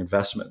generating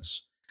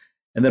investments.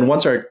 And then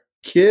once our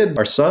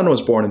son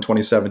was born in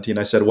 2017,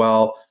 I said,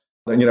 well,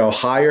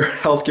 higher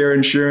healthcare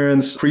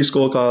insurance,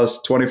 preschool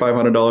costs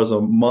 $2,500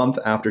 a month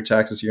after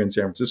taxes here in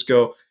San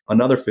Francisco,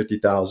 another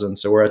 $50,000.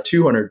 So we're at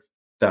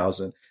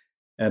 $200,000.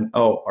 And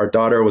our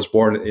daughter was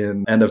born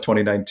in end of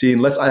 2019.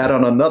 Let's add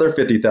on another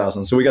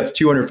 $50,000. So we got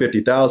to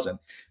 $250,000.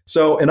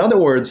 So in other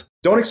words,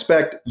 don't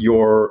expect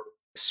your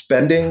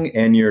spending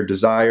and your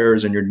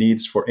desires and your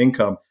needs for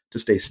income to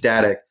stay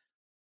static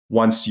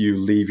once you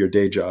leave your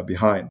day job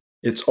behind.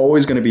 It's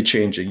always going to be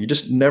changing. You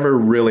just never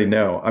really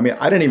know. I mean,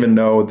 I didn't even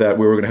know that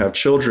we were going to have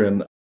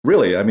children,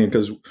 really. I mean,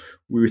 because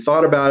we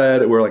thought about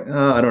it. We were like,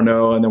 I don't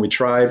know. And then we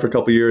tried for a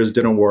couple of years,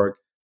 didn't work.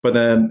 But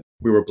then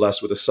we were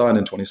blessed with a son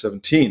in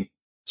 2017.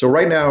 So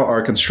right now,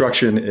 our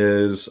construction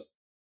is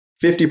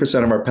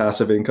 50% of our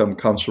passive income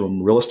comes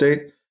from real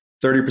estate.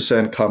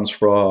 30% comes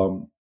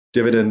from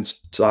dividend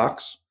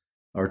stocks,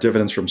 or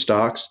dividends from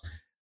stocks.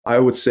 I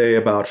would say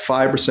about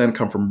 5%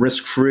 come from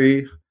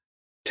risk-free.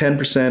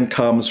 10%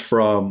 comes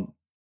from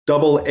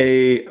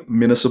AA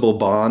municipal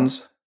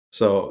bonds,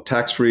 so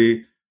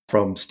tax-free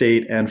from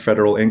state and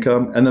federal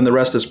income. And then the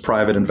rest is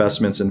private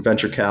investments in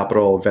venture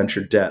capital,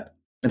 venture debt.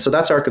 And so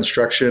that's our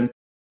construction.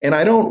 And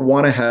I don't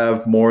want to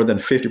have more than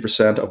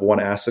 50% of one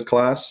asset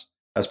class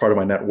as part of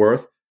my net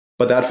worth.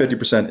 But that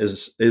 50%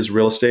 is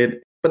real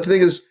estate. But the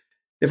thing is,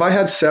 if I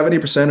had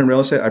 70% in real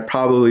estate, I'd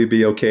probably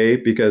be okay,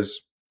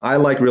 because I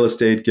like real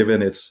estate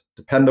given it's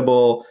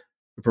dependable,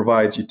 it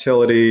provides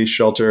utility,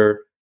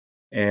 shelter,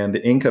 and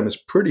the income is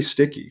pretty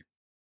sticky.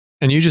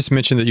 And you just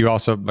mentioned that you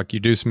also you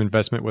do some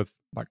investment with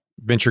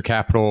venture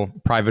capital,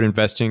 private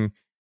investing.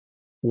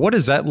 What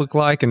does that look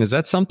like? And is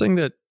that something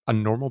that a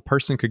normal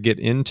person could get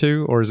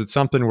into? Or is it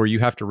something where you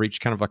have to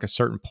reach kind of like a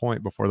certain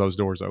point before those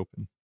doors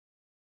open?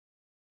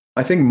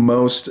 I think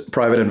most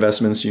private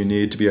investments, you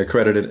need to be an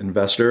accredited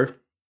investor.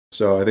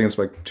 So I think it's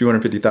like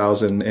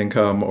 250,000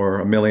 income or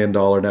 $1 million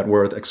net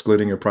worth,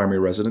 excluding your primary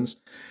residence.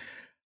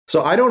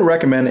 So I don't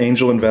recommend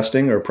angel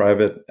investing or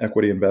private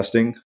equity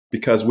investing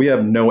because we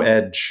have no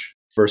edge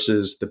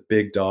versus the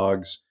big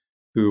dogs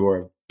who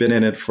have been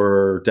in it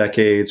for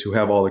decades, who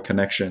have all the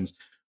connections.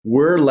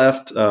 We're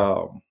left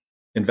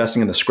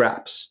investing in the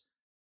scraps.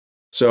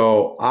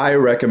 So I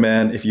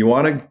recommend if you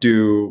want to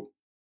do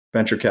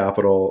venture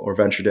capital or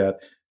venture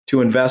debt, to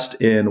invest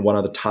in one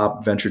of the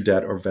top venture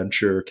debt or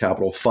venture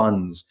capital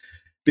funds.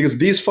 Because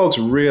these folks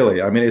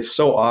really, I mean, it's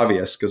so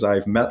obvious because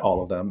I've met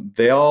all of them.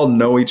 They all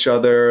know each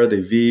other. They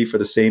vie for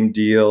the same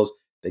deals.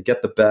 They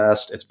get the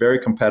best. It's very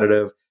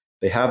competitive.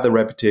 They have the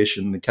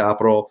reputation, the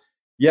capital.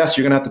 Yes,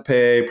 you're going to have to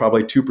pay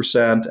probably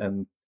 2%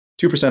 and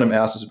 2% of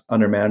assets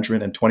under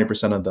management and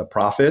 20% of the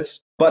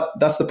profits. But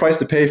that's the price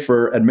to pay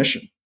for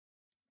admission,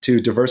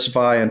 to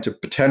diversify and to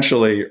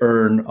potentially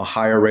earn a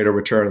higher rate of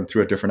return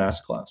through a different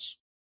asset class.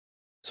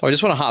 So I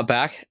just want to hop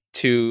back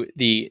to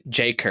the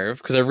J curve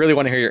because I really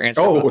want to hear your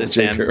answer about this,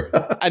 Sam.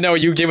 I know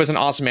you gave us an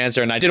awesome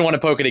answer and I didn't want to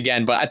poke it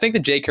again, but I think the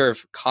J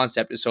curve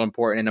concept is so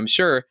important. And I'm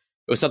sure it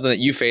was something that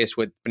you faced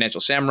with Financial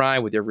Samurai,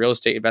 with your real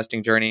estate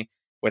investing journey,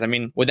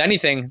 with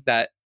anything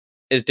that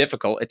is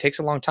difficult. It takes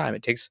a long time.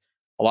 It takes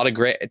a lot of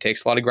grit. It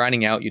takes a lot of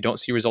grinding out. You don't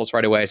see results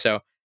right away. So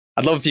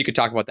I'd love if you could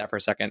talk about that for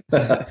a second.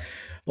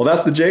 Well,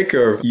 that's the J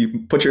curve. You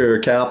put your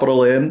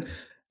capital in,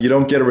 you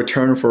don't get a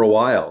return for a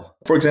while.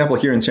 For example,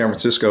 here in San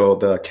Francisco,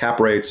 the cap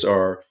rates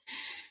are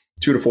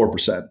 2 to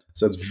 4%.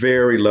 So it's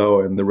very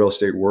low in the real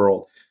estate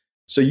world.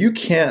 So you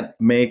can't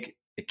make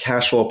a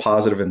cash flow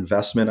positive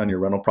investment on your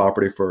rental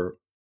property for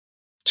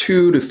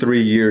 2 to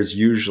 3 years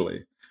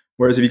usually.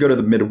 Whereas if you go to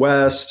the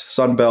Midwest,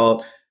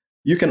 Sunbelt,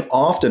 you can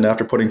often,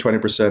 after putting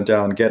 20%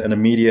 down, get an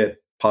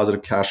immediate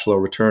positive cash flow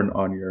return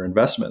on your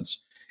investments.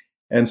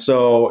 And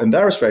so in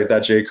that respect,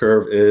 that J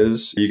curve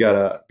is you got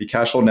to be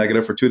cash flow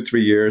negative for 2 to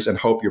 3 years and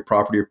hope your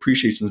property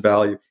appreciates in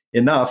value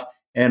enough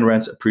and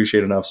rents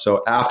appreciate enough.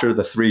 So after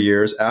the 3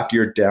 years, after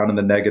you're down in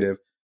the negative,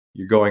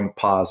 you're going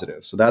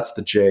positive. So that's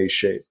the J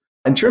shape.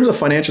 In terms of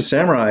Financial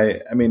Samurai,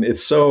 I mean,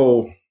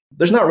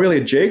 there's not really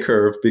a J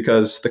curve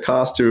because the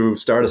cost to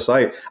start a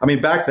site. I mean,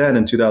 back then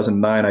in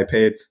 2009, I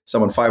paid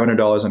someone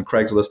 $500 on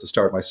Craigslist to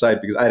start my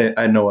site because I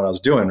didn't know what I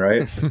was doing,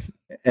 right?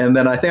 And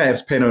then I think I have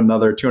to pay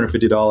another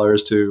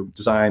 $250 to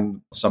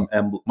design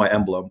my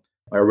emblem,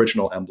 my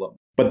original emblem.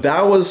 But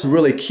that was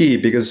really key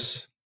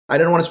because I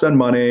didn't want to spend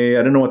money. I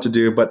didn't know what to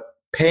do, but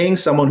paying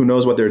someone who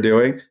knows what they're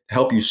doing to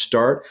help you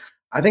start,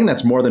 I think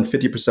that's more than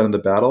 50% of the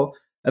battle.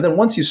 And then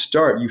once you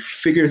start, you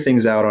figure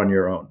things out on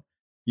your own.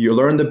 You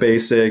learn the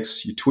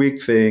basics, you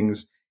tweak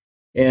things.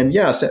 And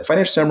yeah,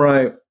 Financial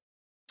Samurai,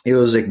 it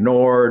was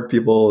ignored.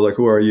 People like,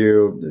 who are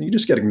you? You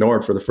just get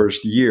ignored for the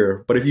first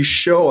year. But if you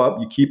show up,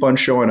 you keep on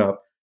showing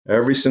up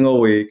every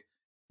single week,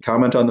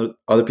 comment on the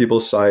other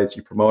people's sites,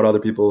 you promote other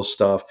people's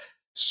stuff.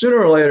 Sooner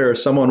or later,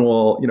 someone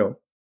will,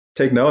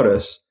 take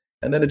notice.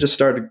 And then it just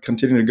started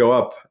continuing to go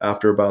up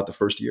after about the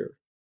first year.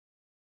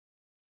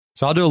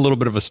 So I'll do a little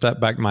bit of a step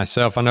back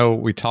myself. I know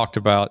we talked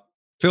about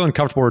feeling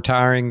comfortable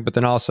retiring, but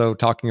then also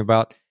talking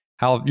about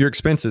how your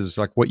expenses,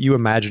 like what you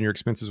imagine your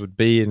expenses would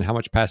be and how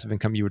much passive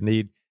income you would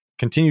need,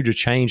 continue to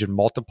change and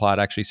multiply it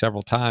actually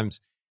several times.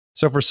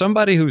 So for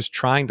somebody who's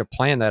trying to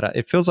plan that,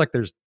 it feels like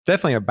there's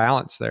definitely a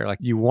balance there. Like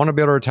you want to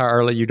be able to retire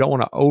early. You don't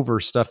want to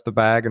overstuff the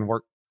bag and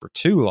work for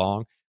too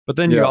long, but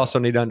then you also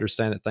need to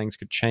understand that things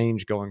could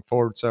change going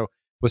forward. So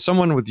with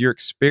someone with your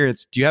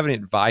experience, do you have any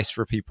advice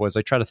for people as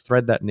they try to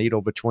thread that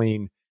needle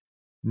between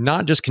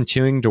not just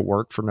continuing to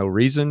work for no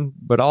reason,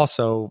 but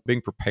also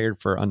being prepared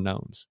for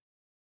unknowns?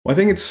 Well, I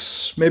think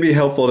it's maybe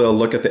helpful to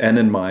look at the end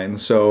in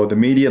mind. So the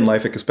median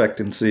life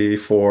expectancy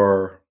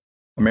for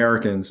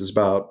Americans is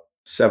about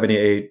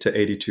 78 to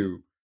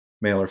 82,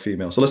 male or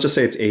female. So let's just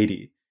say it's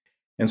 80.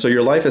 And so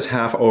your life is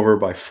half over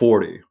by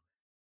 40.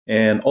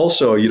 And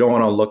also, you don't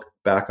want to look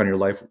back on your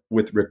life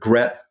with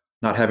regret,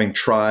 not having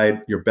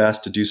tried your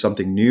best to do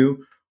something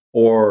new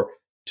or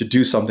to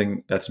do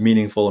something that's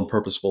meaningful and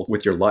purposeful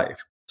with your life.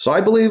 So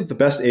I believe the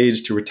best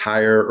age to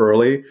retire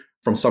early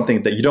from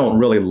something that you don't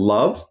really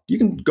love, you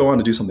can go on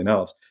to do something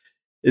else,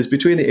 is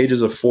between the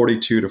ages of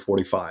 42 to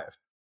 45.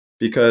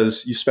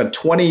 Because you spent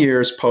 20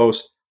 years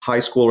post high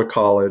school or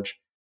college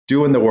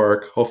doing the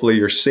work. Hopefully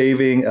you're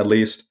saving at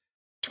least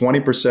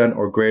 20%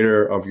 or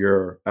greater of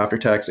your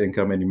after-tax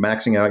income and you're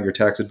maxing out your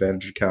tax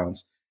advantage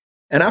accounts.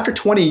 And after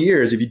 20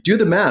 years, if you do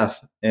the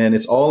math, and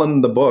it's all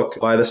in the book,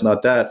 Buy This,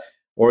 Not That,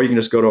 or you can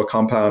just go to a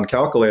compound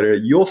calculator,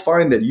 you'll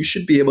find that you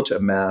should be able to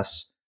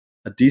amass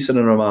a decent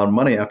amount of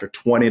money after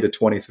 20 to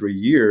 23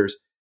 years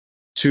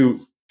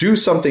to do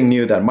something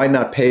new that might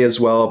not pay as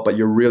well, but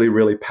you're really,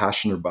 really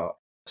passionate about.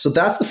 So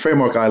that's the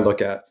framework I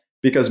look at,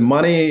 because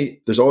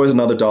money, there's always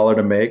another dollar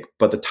to make,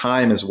 but the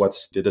time is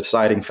what's the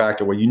deciding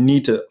factor where you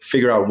need to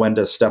figure out when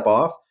to step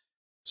off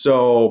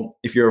So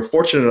if you're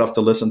fortunate enough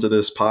to listen to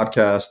this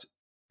podcast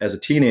as a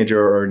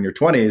teenager or in your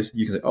 20s,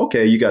 you can say,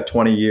 okay, you got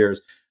 20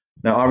 years.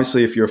 Now,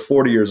 obviously, if you're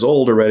 40 years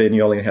old already and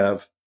you only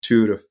have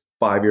 2 to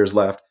 5 years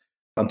left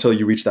until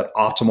you reach that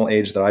optimal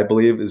age that I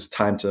believe is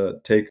time to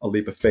take a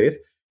leap of faith.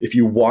 If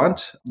you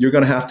want, you're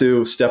going to have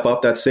to step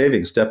up that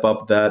saving, step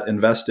up that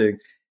investing,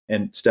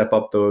 and step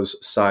up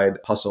those side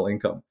hustle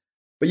income.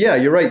 But yeah,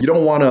 you're right. You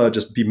don't want to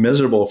just be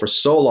miserable for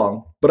so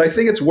long, but I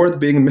think it's worth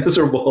being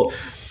miserable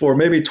for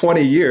maybe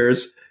 20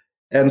 years.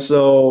 And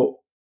so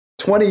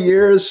 20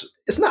 years,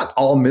 it's not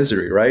all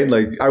misery, right?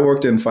 Like I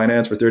worked in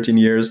finance for 13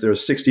 years. There were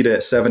 60 to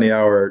 70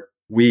 hour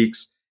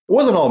weeks. It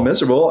wasn't all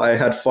miserable. I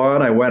had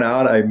fun. I went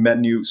out. I met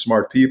new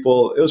smart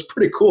people. It was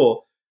pretty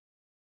cool.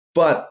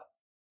 But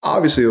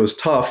obviously, it was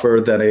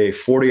tougher than a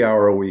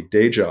 40-hour-a-week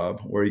day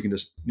job where you can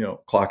just,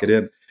 clock it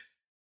in.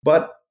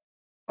 But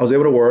I was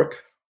able to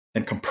work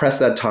and compress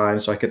that time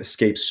so I could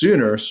escape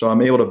sooner. So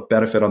I'm able to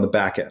benefit on the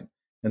back end.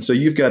 And so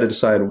you've got to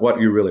decide what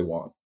you really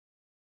want.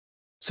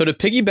 So to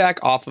piggyback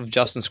off of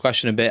Justin's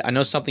question a bit, I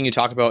know something you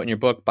talk about in your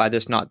book, Buy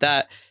This, Not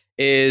That,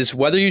 is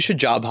whether you should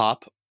job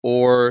hop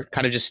or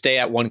kind of just stay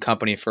at one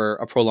company for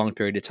a prolonged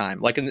period of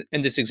time. Like in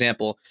this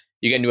example,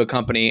 you get into a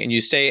company and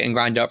you stay and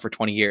grind out for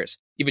 20 years.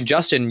 Even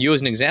Justin, you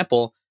as an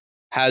example,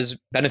 has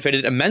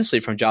benefited immensely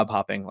from job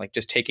hopping, like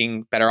just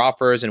taking better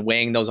offers and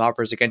weighing those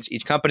offers against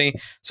each company.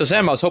 So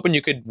Sam, I was hoping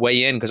you could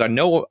weigh in because I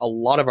know a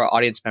lot of our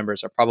audience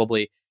members are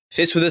probably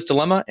faced with this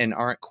dilemma and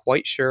aren't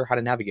quite sure how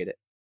to navigate it.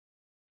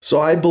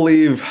 So I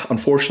believe,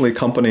 unfortunately,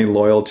 company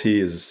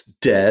loyalty is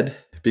dead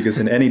because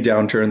in any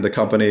downturn, the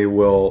company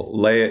will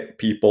lay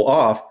people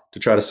off to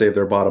try to save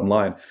their bottom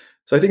line.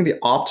 So I think the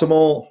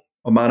optimal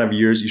amount of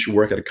years you should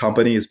work at a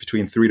company is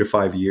between 3 to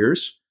 5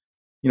 years.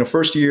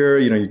 First year,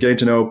 you're getting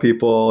to know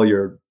people,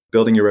 you're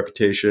building your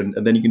reputation,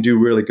 and then you can do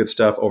really good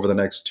stuff over the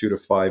next 2 to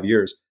 5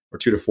 years or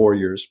 2 to 4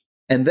 years.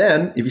 And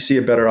then if you see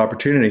a better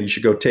opportunity, you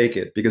should go take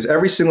it because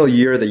every single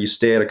year that you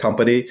stay at a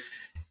company,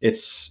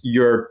 it's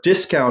your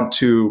discount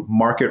to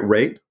market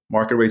rate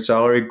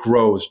salary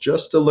grows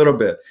just a little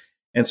bit.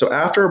 And so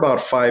after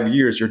about 5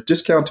 years, your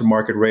discount to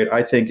market rate,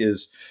 I think,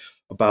 is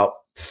about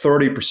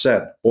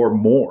 30% or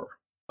more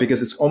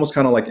because it's almost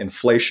kind of like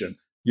inflation.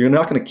 You're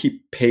not going to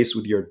keep pace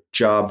with your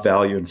job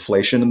value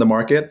inflation in the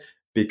market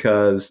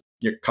because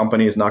your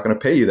company is not going to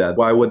pay you that.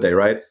 Why would they,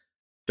 right?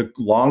 The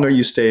longer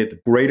you stay, the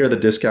greater the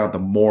discount, the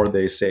more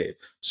they save.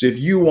 So if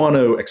you want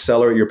to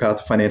accelerate your path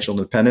to financial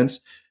independence,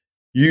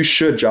 you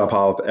should job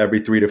hop every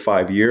 3 to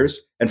 5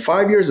 years. And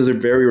 5 years is a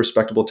very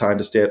respectable time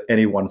to stay at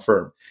any one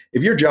firm.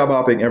 If you're job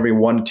hopping every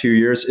 1 to 2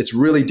 years, it's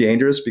really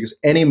dangerous because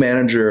any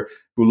manager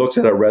who looks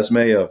at a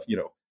resume of,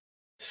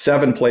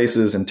 7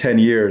 places in 10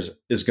 years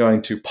is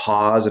going to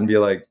pause and be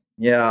like,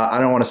 yeah,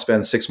 I don't want to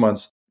spend 6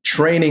 months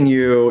training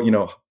you,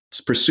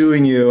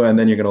 pursuing you, and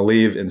then you're going to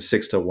leave in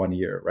 6 to 1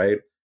 year, right?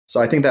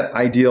 So I think that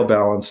ideal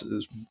balance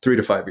is 3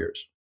 to 5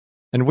 years.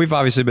 And we've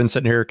obviously been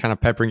sitting here kind of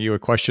peppering you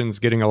with questions,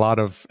 getting a lot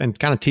of, and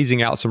kind of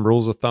teasing out some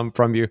rules of thumb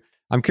from you.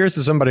 I'm curious,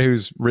 as somebody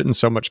who's written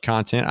so much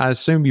content, I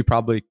assume you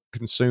probably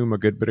consume a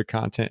good bit of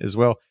content as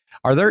well.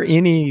 Are there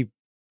any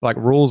like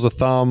rules of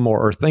thumb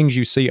or things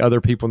you see other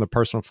people in the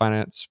personal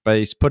finance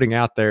space putting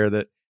out there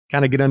that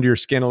kind of get under your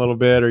skin a little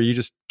bit or you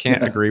just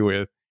can't agree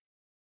with?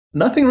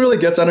 Nothing really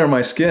gets under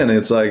my skin.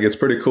 It's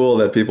pretty cool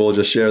that people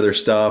just share their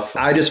stuff.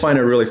 I just find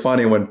it really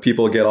funny when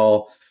people get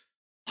all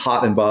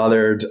hot and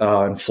bothered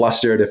and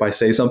flustered if I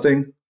say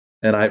something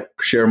and I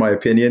share my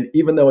opinion,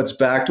 even though it's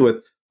backed with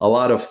a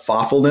lot of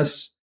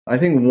thoughtfulness. I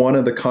think one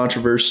of the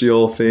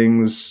controversial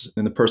things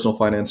in the personal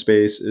finance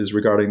space is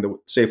regarding the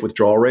safe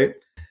withdrawal rate.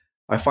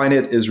 I find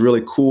it is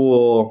really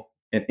cool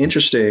and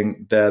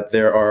interesting that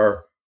there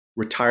are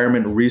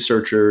retirement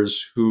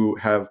researchers who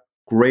have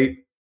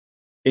great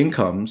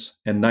incomes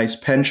and nice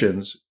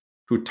pensions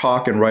who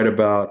talk and write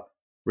about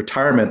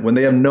retirement when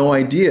they have no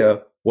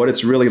idea what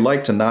it's really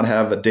like to not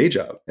have a day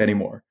job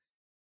anymore.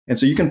 And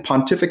so you can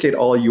pontificate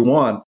all you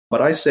want, but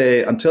I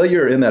say until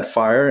you're in that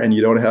fire and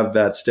you don't have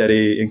that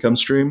steady income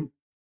stream,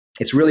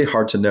 it's really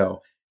hard to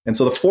know. And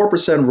so the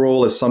 4%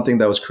 rule is something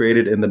that was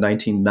created in the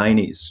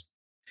 1990s.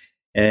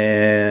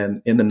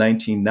 And in the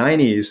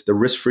 1990s, the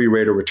risk-free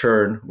rate of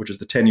return, which is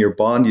the 10-year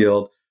bond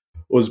yield,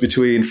 was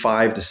between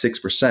 5 to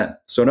 6%.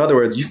 So in other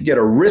words, you can get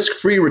a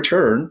risk-free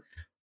return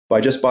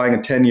by just buying a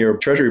 10-year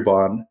treasury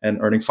bond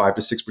and earning 5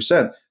 to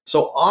 6%.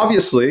 So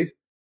obviously,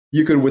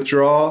 you could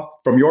withdraw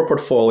from your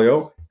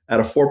portfolio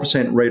at a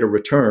 4% rate of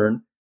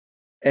return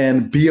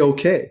and be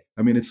okay.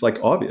 I mean, it's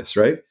like obvious,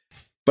 right?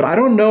 But I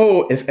don't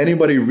know if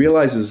anybody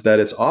realizes that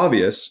it's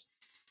obvious.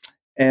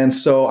 And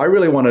so I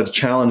really wanted to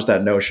challenge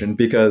that notion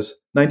because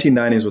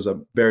 1990s was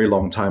a very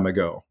long time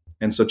ago.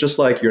 And so just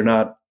like you're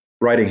not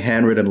writing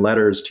handwritten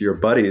letters to your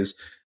buddies,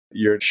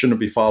 you shouldn't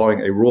be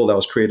following a rule that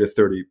was created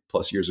 30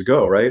 plus years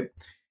ago, right?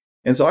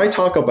 And so I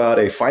talk about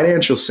a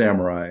financial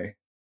samurai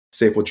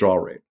safe withdrawal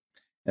rate.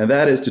 And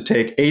that is to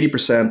take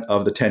 80%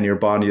 of the 10-year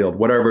bond yield,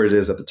 whatever it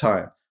is at the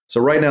time. So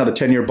right now, the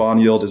 10-year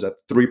bond yield is at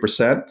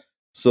 3%.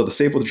 So the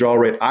safe withdrawal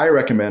rate I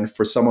recommend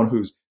for someone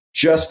who's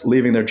just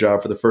leaving their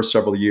job for the first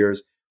several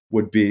years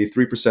would be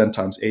 3%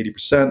 times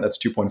 80%. That's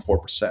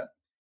 2.4%.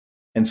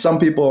 And some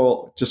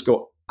people just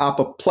go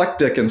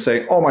apoplectic and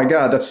say, oh my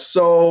God, that's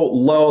so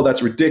low.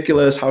 That's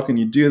ridiculous. How can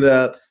you do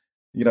that?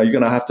 You're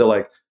going to have to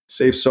like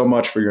save so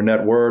much for your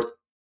net worth.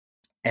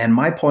 And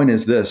my point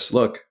is this,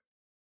 look,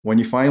 when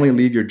you finally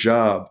leave your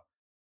job,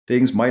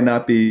 things might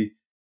not be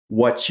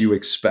what you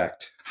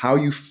expect. How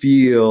you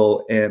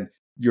feel and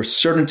your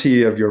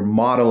certainty of your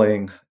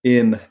modeling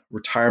in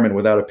retirement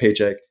without a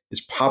paycheck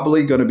is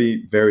probably going to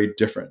be very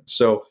different.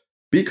 So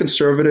be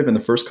conservative in the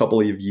first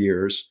couple of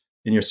years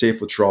in your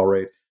safe withdrawal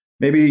rate.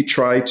 Maybe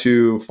try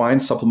to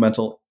find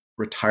supplemental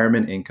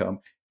retirement income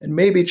and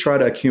maybe try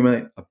to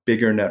accumulate a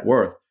bigger net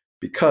worth.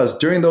 Because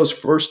during those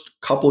first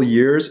couple of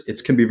years,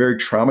 it can be very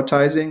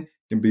traumatizing.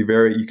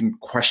 You can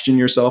question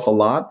yourself a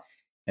lot.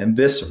 And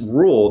this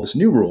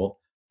new rule,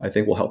 I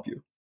think will help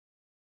you.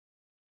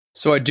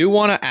 So I do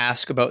want to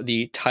ask about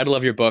the title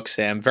of your book,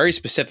 Sam, very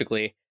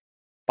specifically.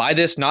 Buy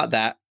this, not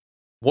that.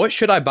 What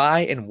should I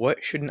buy and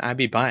what shouldn't I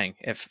be buying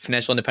if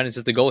financial independence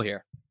is the goal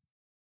here?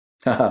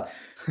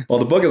 Well,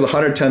 the book is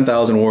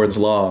 110,000 words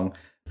long.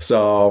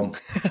 So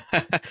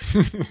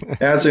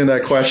answering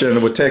that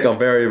question would take a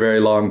very, very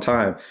long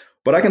time.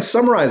 But I can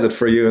summarize it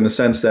for you in the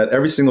sense that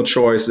every single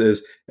choice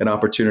is an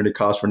opportunity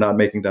cost for not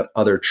making that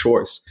other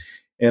choice.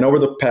 And over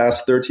the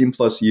past 13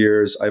 plus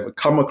years, I've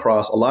come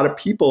across a lot of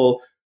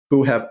people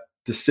who have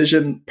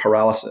decision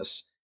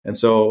paralysis. And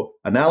so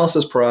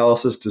analysis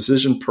paralysis,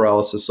 decision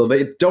paralysis. So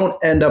they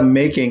don't end up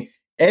making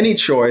any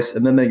choice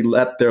and then they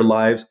let their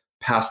lives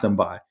pass them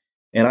by.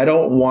 And I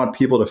don't want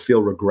people to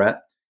feel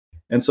regret.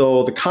 And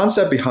so the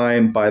concept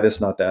behind Buy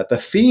This, Not That, the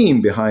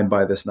theme behind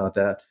Buy This, Not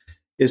That,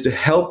 is to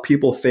help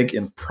people think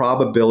in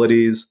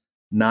probabilities,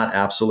 not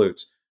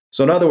absolutes.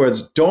 So in other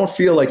words, don't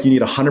feel like you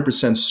need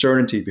 100%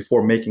 certainty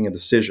before making a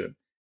decision.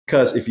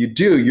 Because if you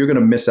do, you're going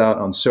to miss out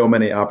on so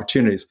many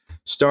opportunities.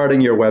 Starting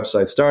your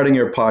website, starting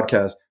your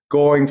podcast,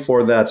 going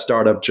for that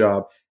startup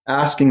job,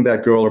 asking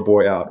that girl or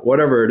boy out,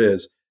 whatever it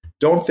is.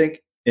 Don't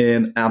think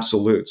in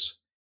absolutes.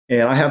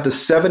 And I have the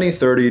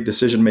 70-30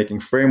 decision-making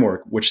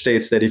framework, which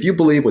states that if you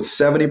believe with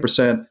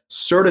 70%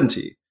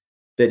 certainty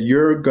that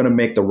you're going to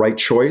make the right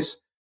choice,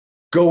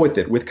 go with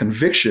it with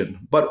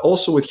conviction, but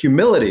also with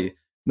humility,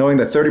 knowing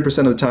that 30%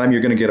 of the time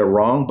you're going to get it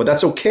wrong, but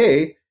that's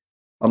okay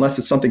unless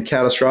it's something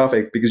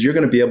catastrophic, because you're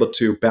going to be able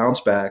to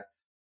bounce back,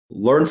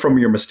 learn from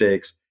your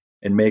mistakes,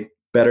 and make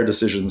better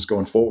decisions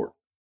going forward.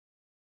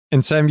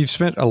 And Sam, you've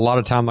spent a lot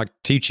of time like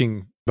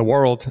teaching the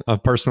world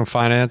of personal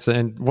finance.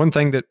 And one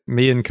thing that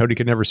me and Cody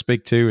could never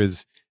speak to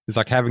is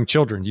like having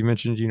children. You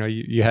mentioned,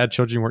 you had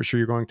children, you weren't sure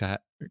you're going to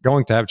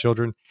have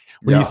children.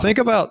 When you think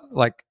about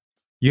like,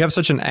 you have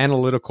such an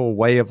analytical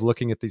way of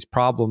looking at these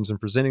problems and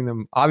presenting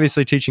them.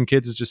 Obviously, teaching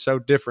kids is just so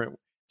different.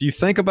 Do you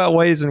think about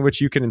ways in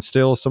which you can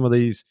instill some of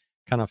these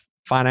kind of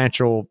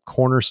financial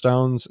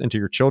cornerstones into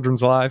your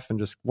children's life and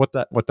just what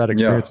that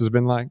experience has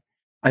been like?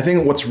 I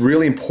think what's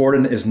really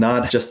important is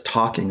not just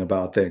talking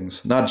about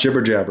things, not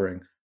jibber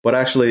jabbering, but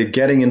actually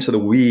getting into the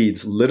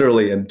weeds,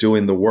 literally, and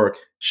doing the work,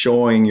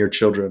 showing your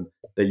children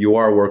that you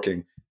are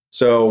working.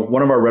 So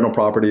one of our rental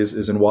properties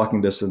is in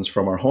walking distance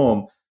from our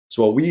home.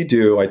 So what we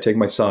do, I take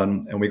my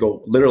son and we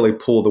go literally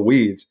pull the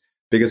weeds,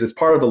 because it's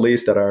part of the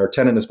lease that our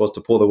tenant is supposed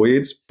to pull the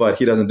weeds, but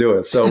he doesn't do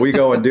it. So we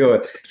go and do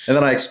it. And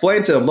then I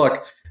explain to him,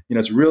 look,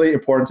 it's really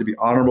important to be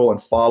honorable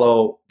and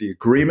follow the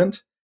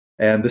agreement.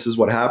 And this is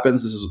what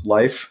happens. This is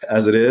life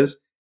as it is.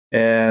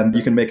 And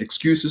you can make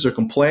excuses or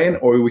complain,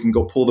 or we can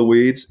go pull the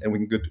weeds and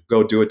we can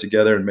go do it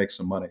together and make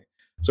some money.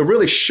 So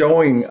really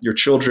showing your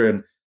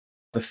children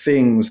the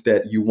things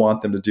that you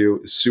want them to do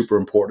is super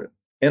important.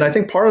 And I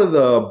think part of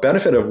the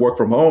benefit of work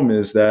from home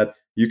is that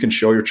you can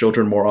show your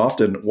children more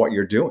often what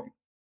you're doing.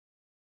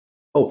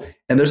 Oh,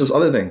 and there's this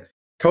other thing.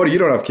 Cody, you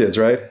don't have kids,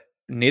 right?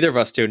 Neither of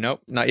us do.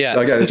 Nope, not yet.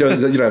 Okay, you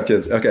don't have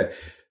kids. Okay.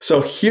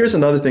 So here's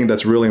another thing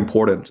that's really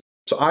important.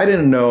 So I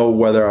didn't know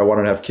whether I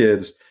wanted to have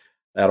kids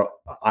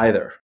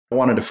either. I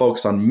wanted to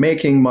focus on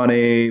making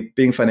money,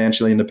 being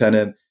financially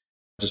independent,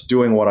 just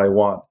doing what I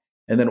want.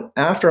 And then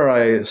after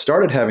I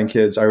started having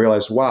kids, I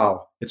realized,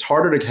 wow, it's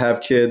harder to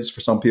have kids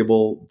for some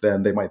people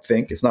than they might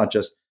think. It's not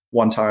just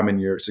one time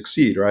and you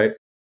succeed, right?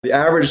 The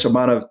average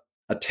amount of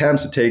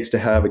attempts it takes to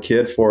have a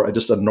kid for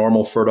just a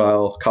normal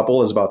fertile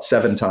couple is about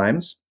 7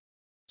 times.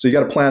 So you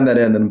got to plan that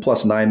in, and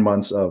plus 9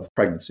 months of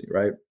pregnancy,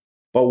 right?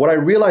 But what I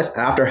realized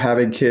after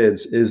having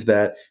kids is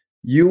that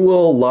you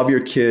will love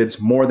your kids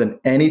more than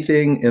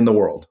anything in the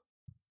world.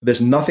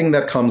 There's nothing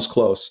that comes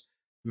close.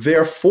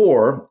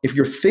 Therefore, if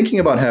you're thinking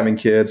about having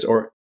kids,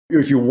 or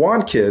if you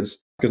want kids,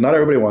 because not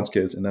everybody wants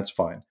kids, and that's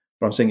fine.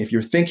 But I'm saying if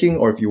you're thinking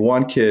or if you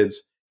want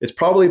kids, it's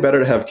probably better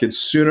to have kids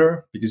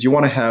sooner, because you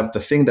want to have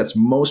the thing that's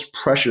most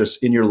precious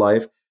in your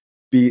life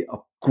be a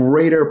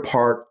greater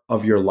part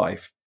of your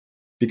life.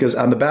 Because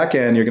on the back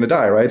end, you're going to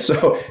die, right?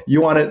 So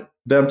you want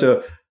them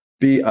to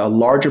be a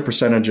larger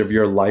percentage of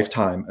your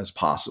lifetime as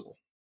possible.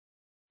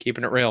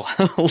 Keeping it real.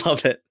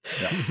 Love it.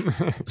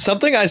 Yeah.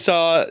 Something I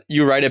saw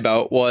you write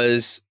about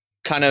was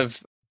kind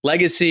of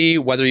legacy,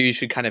 whether you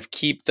should kind of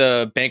keep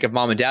the bank of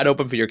mom and dad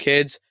open for your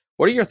kids,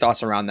 What are your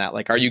thoughts around that?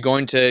 Like, are you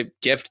going to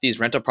gift these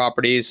rental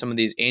properties, some of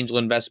these angel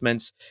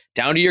investments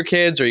down to your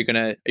kids? Are you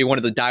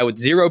wanted to die with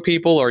zero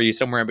people, or are you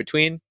somewhere in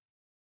between?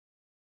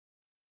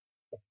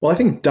 Well, I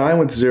think dying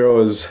with zero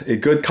is a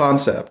good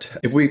concept.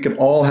 If we can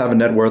all have a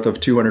net worth of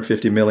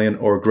 250 million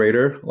or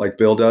greater, like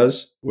Bill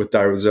does with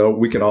Die with Zero,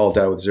 we can all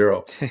die with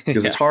zero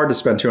because It's hard to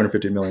spend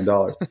 $250 million.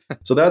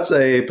 So that's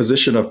a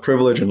position of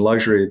privilege and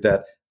luxury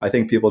that I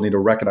think people need to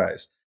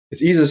recognize.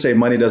 It's easy to say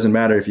money doesn't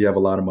matter if you have a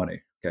lot of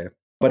money. Okay.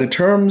 But in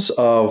terms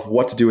of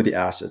what to do with the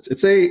assets,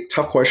 it's a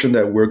tough question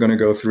that we're going to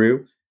go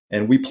through.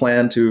 And we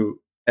plan to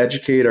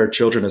educate our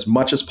children as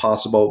much as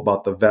possible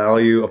about the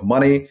value of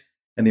money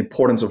and the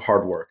importance of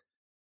hard work.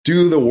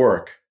 Do the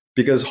work,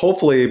 because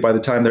hopefully by the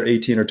time they're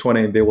 18 or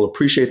 20, they will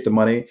appreciate the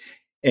money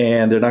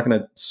and they're not going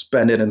to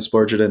spend it and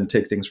splurge it and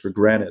take things for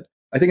granted.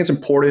 I think it's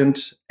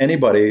important,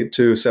 anybody,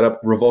 to set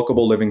up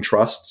revocable living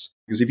trusts,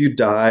 because if you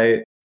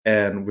die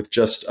and with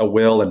just a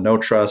will and no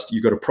trust,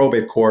 you go to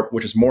probate court,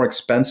 which is more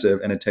expensive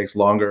and it takes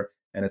longer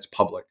and it's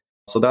public.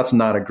 So that's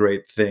not a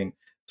great thing.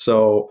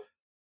 So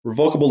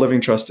revocable living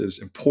trust is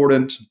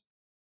important.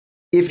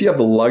 If you have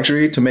the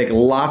luxury to make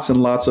lots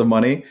and lots of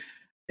money,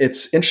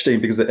 it's interesting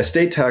because the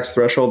estate tax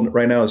threshold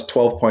right now is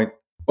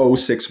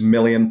 12.06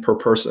 million per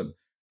person,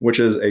 which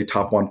is a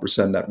top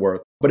 1% net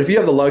worth. But if you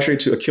have the luxury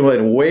to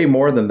accumulate way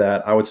more than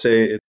that, I would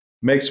say it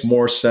makes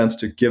more sense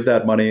to give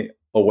that money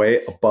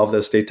away above the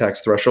estate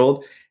tax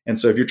threshold. And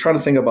so if you're trying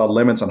to think about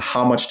limits on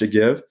how much to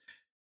give,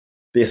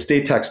 the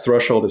estate tax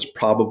threshold is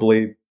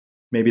probably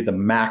maybe the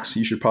max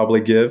you should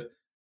probably give,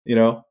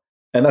 and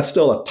that's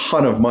still a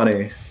ton of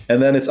money.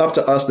 And then it's up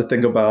to us to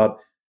think about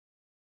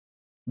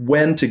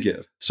when to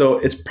give. So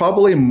it's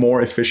probably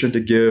more efficient to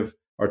give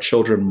our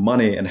children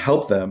money and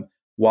help them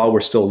while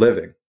we're still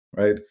living,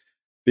 right?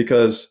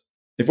 Because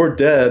if we're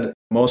dead,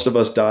 most of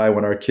us die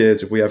when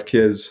if we have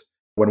kids,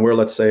 when we're,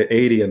 let's say,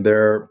 80 and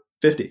they're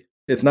 50.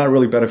 It's not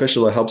really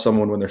beneficial to help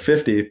someone when they're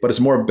 50, but it's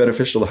more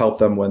beneficial to help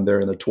them when they're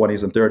in their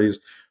 20s and 30s,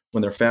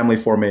 when they're family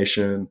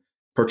formation,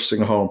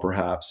 purchasing a home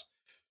perhaps.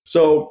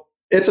 So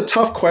it's a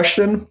tough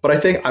question, but I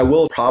think I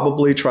will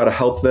probably try to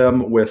help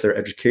them with their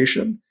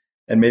education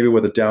and maybe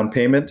with a down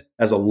payment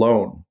as a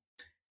loan.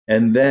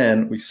 And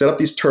then we set up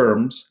these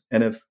terms.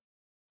 And if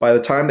by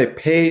the time they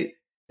pay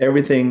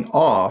everything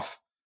off,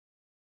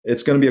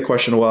 it's going to be a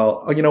question of,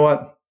 well, you know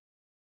what?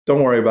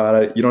 Don't worry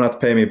about it. You don't have to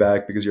pay me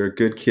back because you're a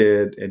good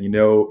kid and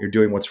you're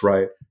doing what's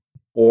right.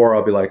 Or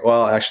I'll be like,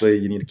 well, actually,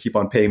 you need to keep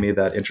on paying me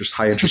that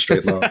high interest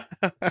rate loan.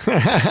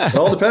 It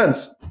all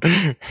depends.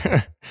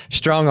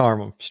 Strong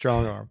arm.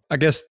 I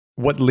guess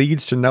what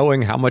leads to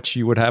knowing how much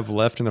you would have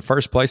left in the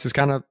first place is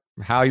kind of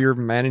how you're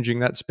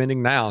managing that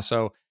spending now.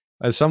 So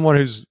as someone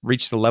who's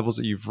reached the levels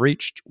that you've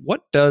reached,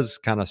 what does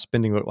kind of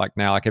spending look like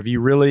now? Like, have you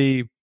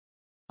really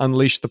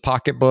unleashed the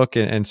pocketbook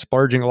and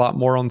splurging a lot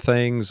more on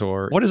things?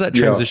 Or what has that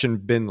transition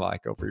been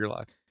like over your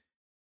life?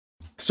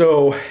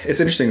 So it's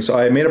interesting. So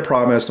I made a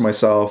promise to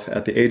myself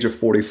at the age of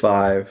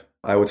 45,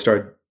 I would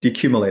start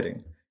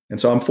decumulating. And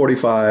so I'm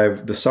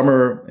 45 this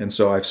summer. And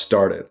so I've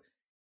started.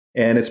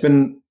 And it's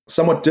been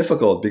somewhat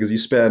difficult because you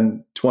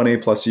spend 20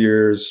 plus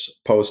years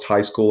post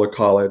high school or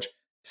college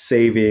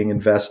saving,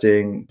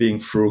 investing, being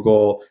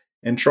frugal,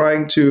 and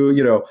trying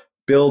to,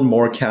 build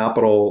more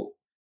capital.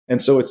 And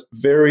so it's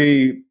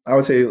very, I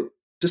would say,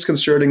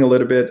 disconcerting, a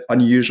little bit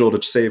unusual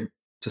to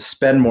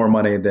spend more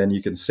money than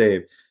you can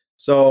save.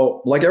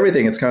 So like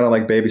everything, it's kind of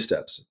like baby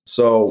steps.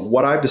 So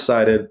what I've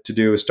decided to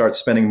do is start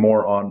spending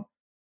more on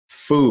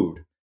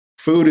food.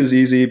 Food is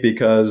easy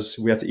because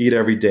we have to eat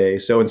every day.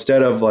 So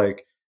instead of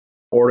like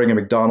ordering a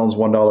McDonald's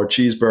 $1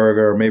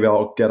 cheeseburger, maybe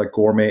I'll get a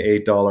gourmet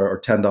 $8 or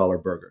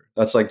 $10 burger.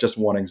 That's like just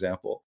one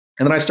example.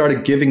 And then I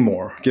started giving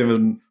more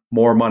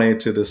money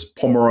to this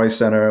Pomeroy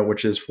Center,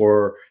 which is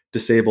for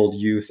disabled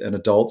youth and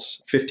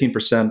adults.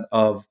 15%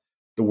 of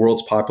the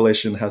world's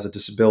population has a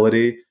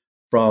disability,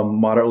 from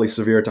moderately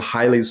severe to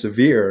highly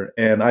severe.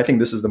 And I think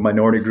this is the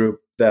minority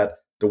group that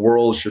the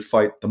world should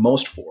fight the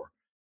most for.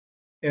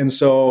 And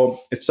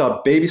so it's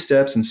about baby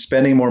steps and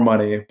spending more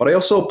money. But I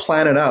also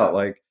plan it out,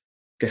 like,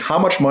 okay, how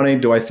much money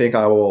do I think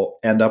I will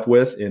end up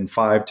with in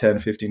 5, 10,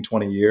 15,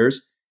 20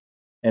 years?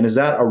 And is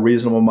that a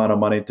reasonable amount of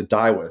money to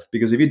die with?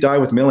 Because if you die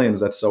with millions,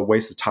 that's a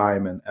waste of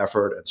time and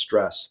effort and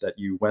stress that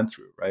you went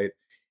through, right?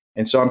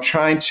 And so I'm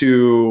trying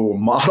to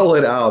model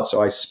it out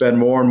so I spend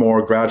more and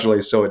more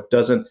gradually so it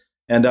doesn't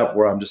end up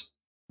where I'm just,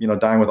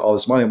 dying with all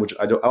this money, which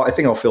I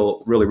think I'll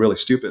feel really, really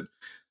stupid.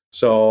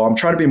 So I'm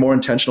trying to be more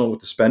intentional with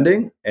the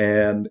spending,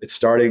 and it's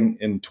starting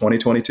in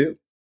 2022.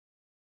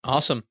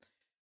 Awesome.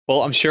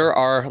 Well, I'm sure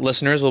our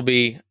listeners will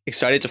be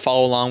excited to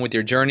follow along with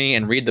your journey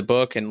and read the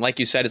book. And like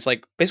you said, it's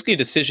like basically a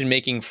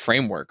decision-making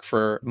framework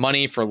for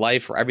money, for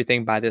life, for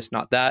everything, buy this,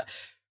 not that.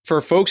 For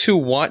folks who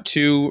want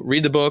to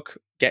read the book,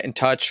 get in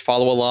touch,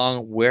 follow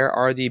along, where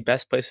are the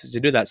best places to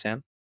do that,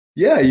 Sam?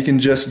 Yeah, you can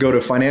just go to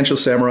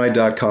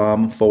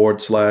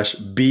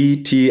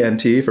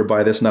financialsamurai.com/BTNT for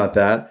buy this, not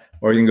that,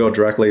 or you can go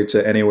directly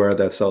to anywhere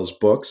that sells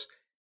books.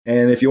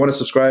 And if you want to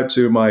subscribe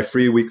to my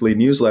free weekly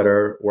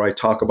newsletter where I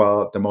talk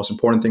about the most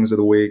important things of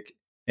the week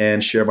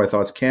and share my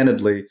thoughts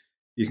candidly,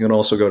 You can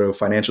also go to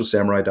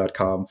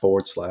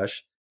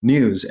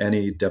financialsamurai.com/news,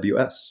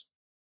 NEWS.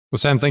 Well,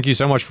 Sam, thank you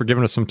so much for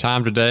giving us some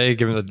time today,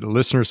 giving the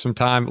listeners some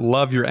time.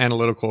 Love your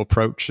analytical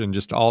approach and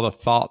just all the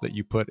thought that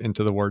you put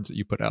into the words that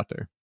you put out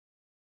there.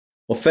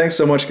 Well, thanks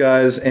so much,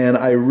 guys. And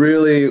I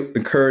really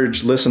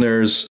encourage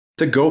listeners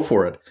to go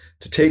for it,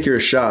 to take your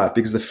shot,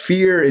 because the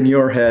fear in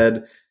your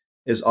head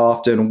is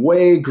often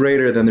way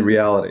greater than the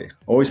reality.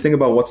 Always think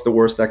about what's the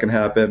worst that can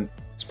happen.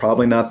 It's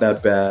probably not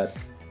that bad.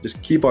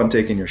 Just keep on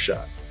taking your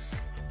shot.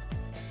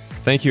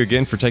 Thank you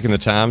again for taking the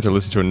time to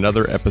listen to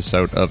another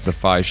episode of The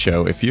FI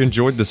Show. If you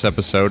enjoyed this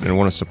episode and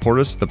want to support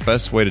us, the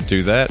best way to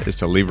do that is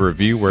to leave a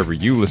review wherever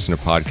you listen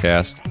to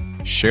podcasts.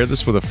 Share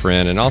this with a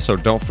friend, and also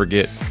don't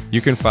forget,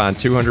 you can find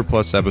 200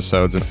 plus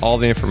episodes and all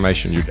the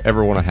information you'd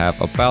ever want to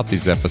have about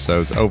these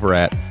episodes over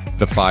at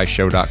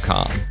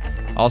thefishow.com.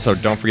 Also,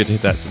 don't forget to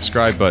hit that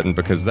subscribe button,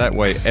 because that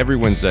way every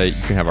Wednesday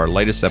you can have our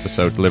latest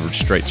episode delivered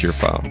straight to your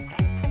phone.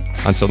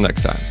 Until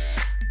next time.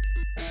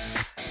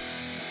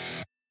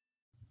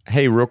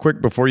 Hey, real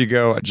quick before you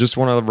go, I just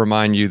want to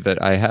remind you that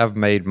I have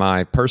made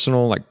my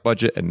personal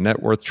budget and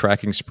net worth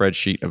tracking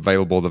spreadsheet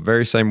available, the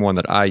very same one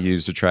that I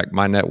use to track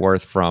my net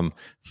worth from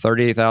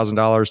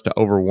 $38,000 to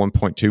over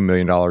 $1.2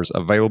 million,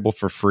 available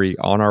for free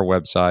on our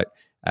website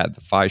at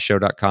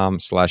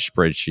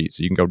thefishow.com/spreadsheet.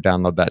 So you can go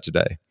download that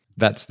today.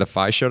 That's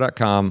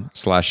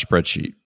thefishow.com/spreadsheet.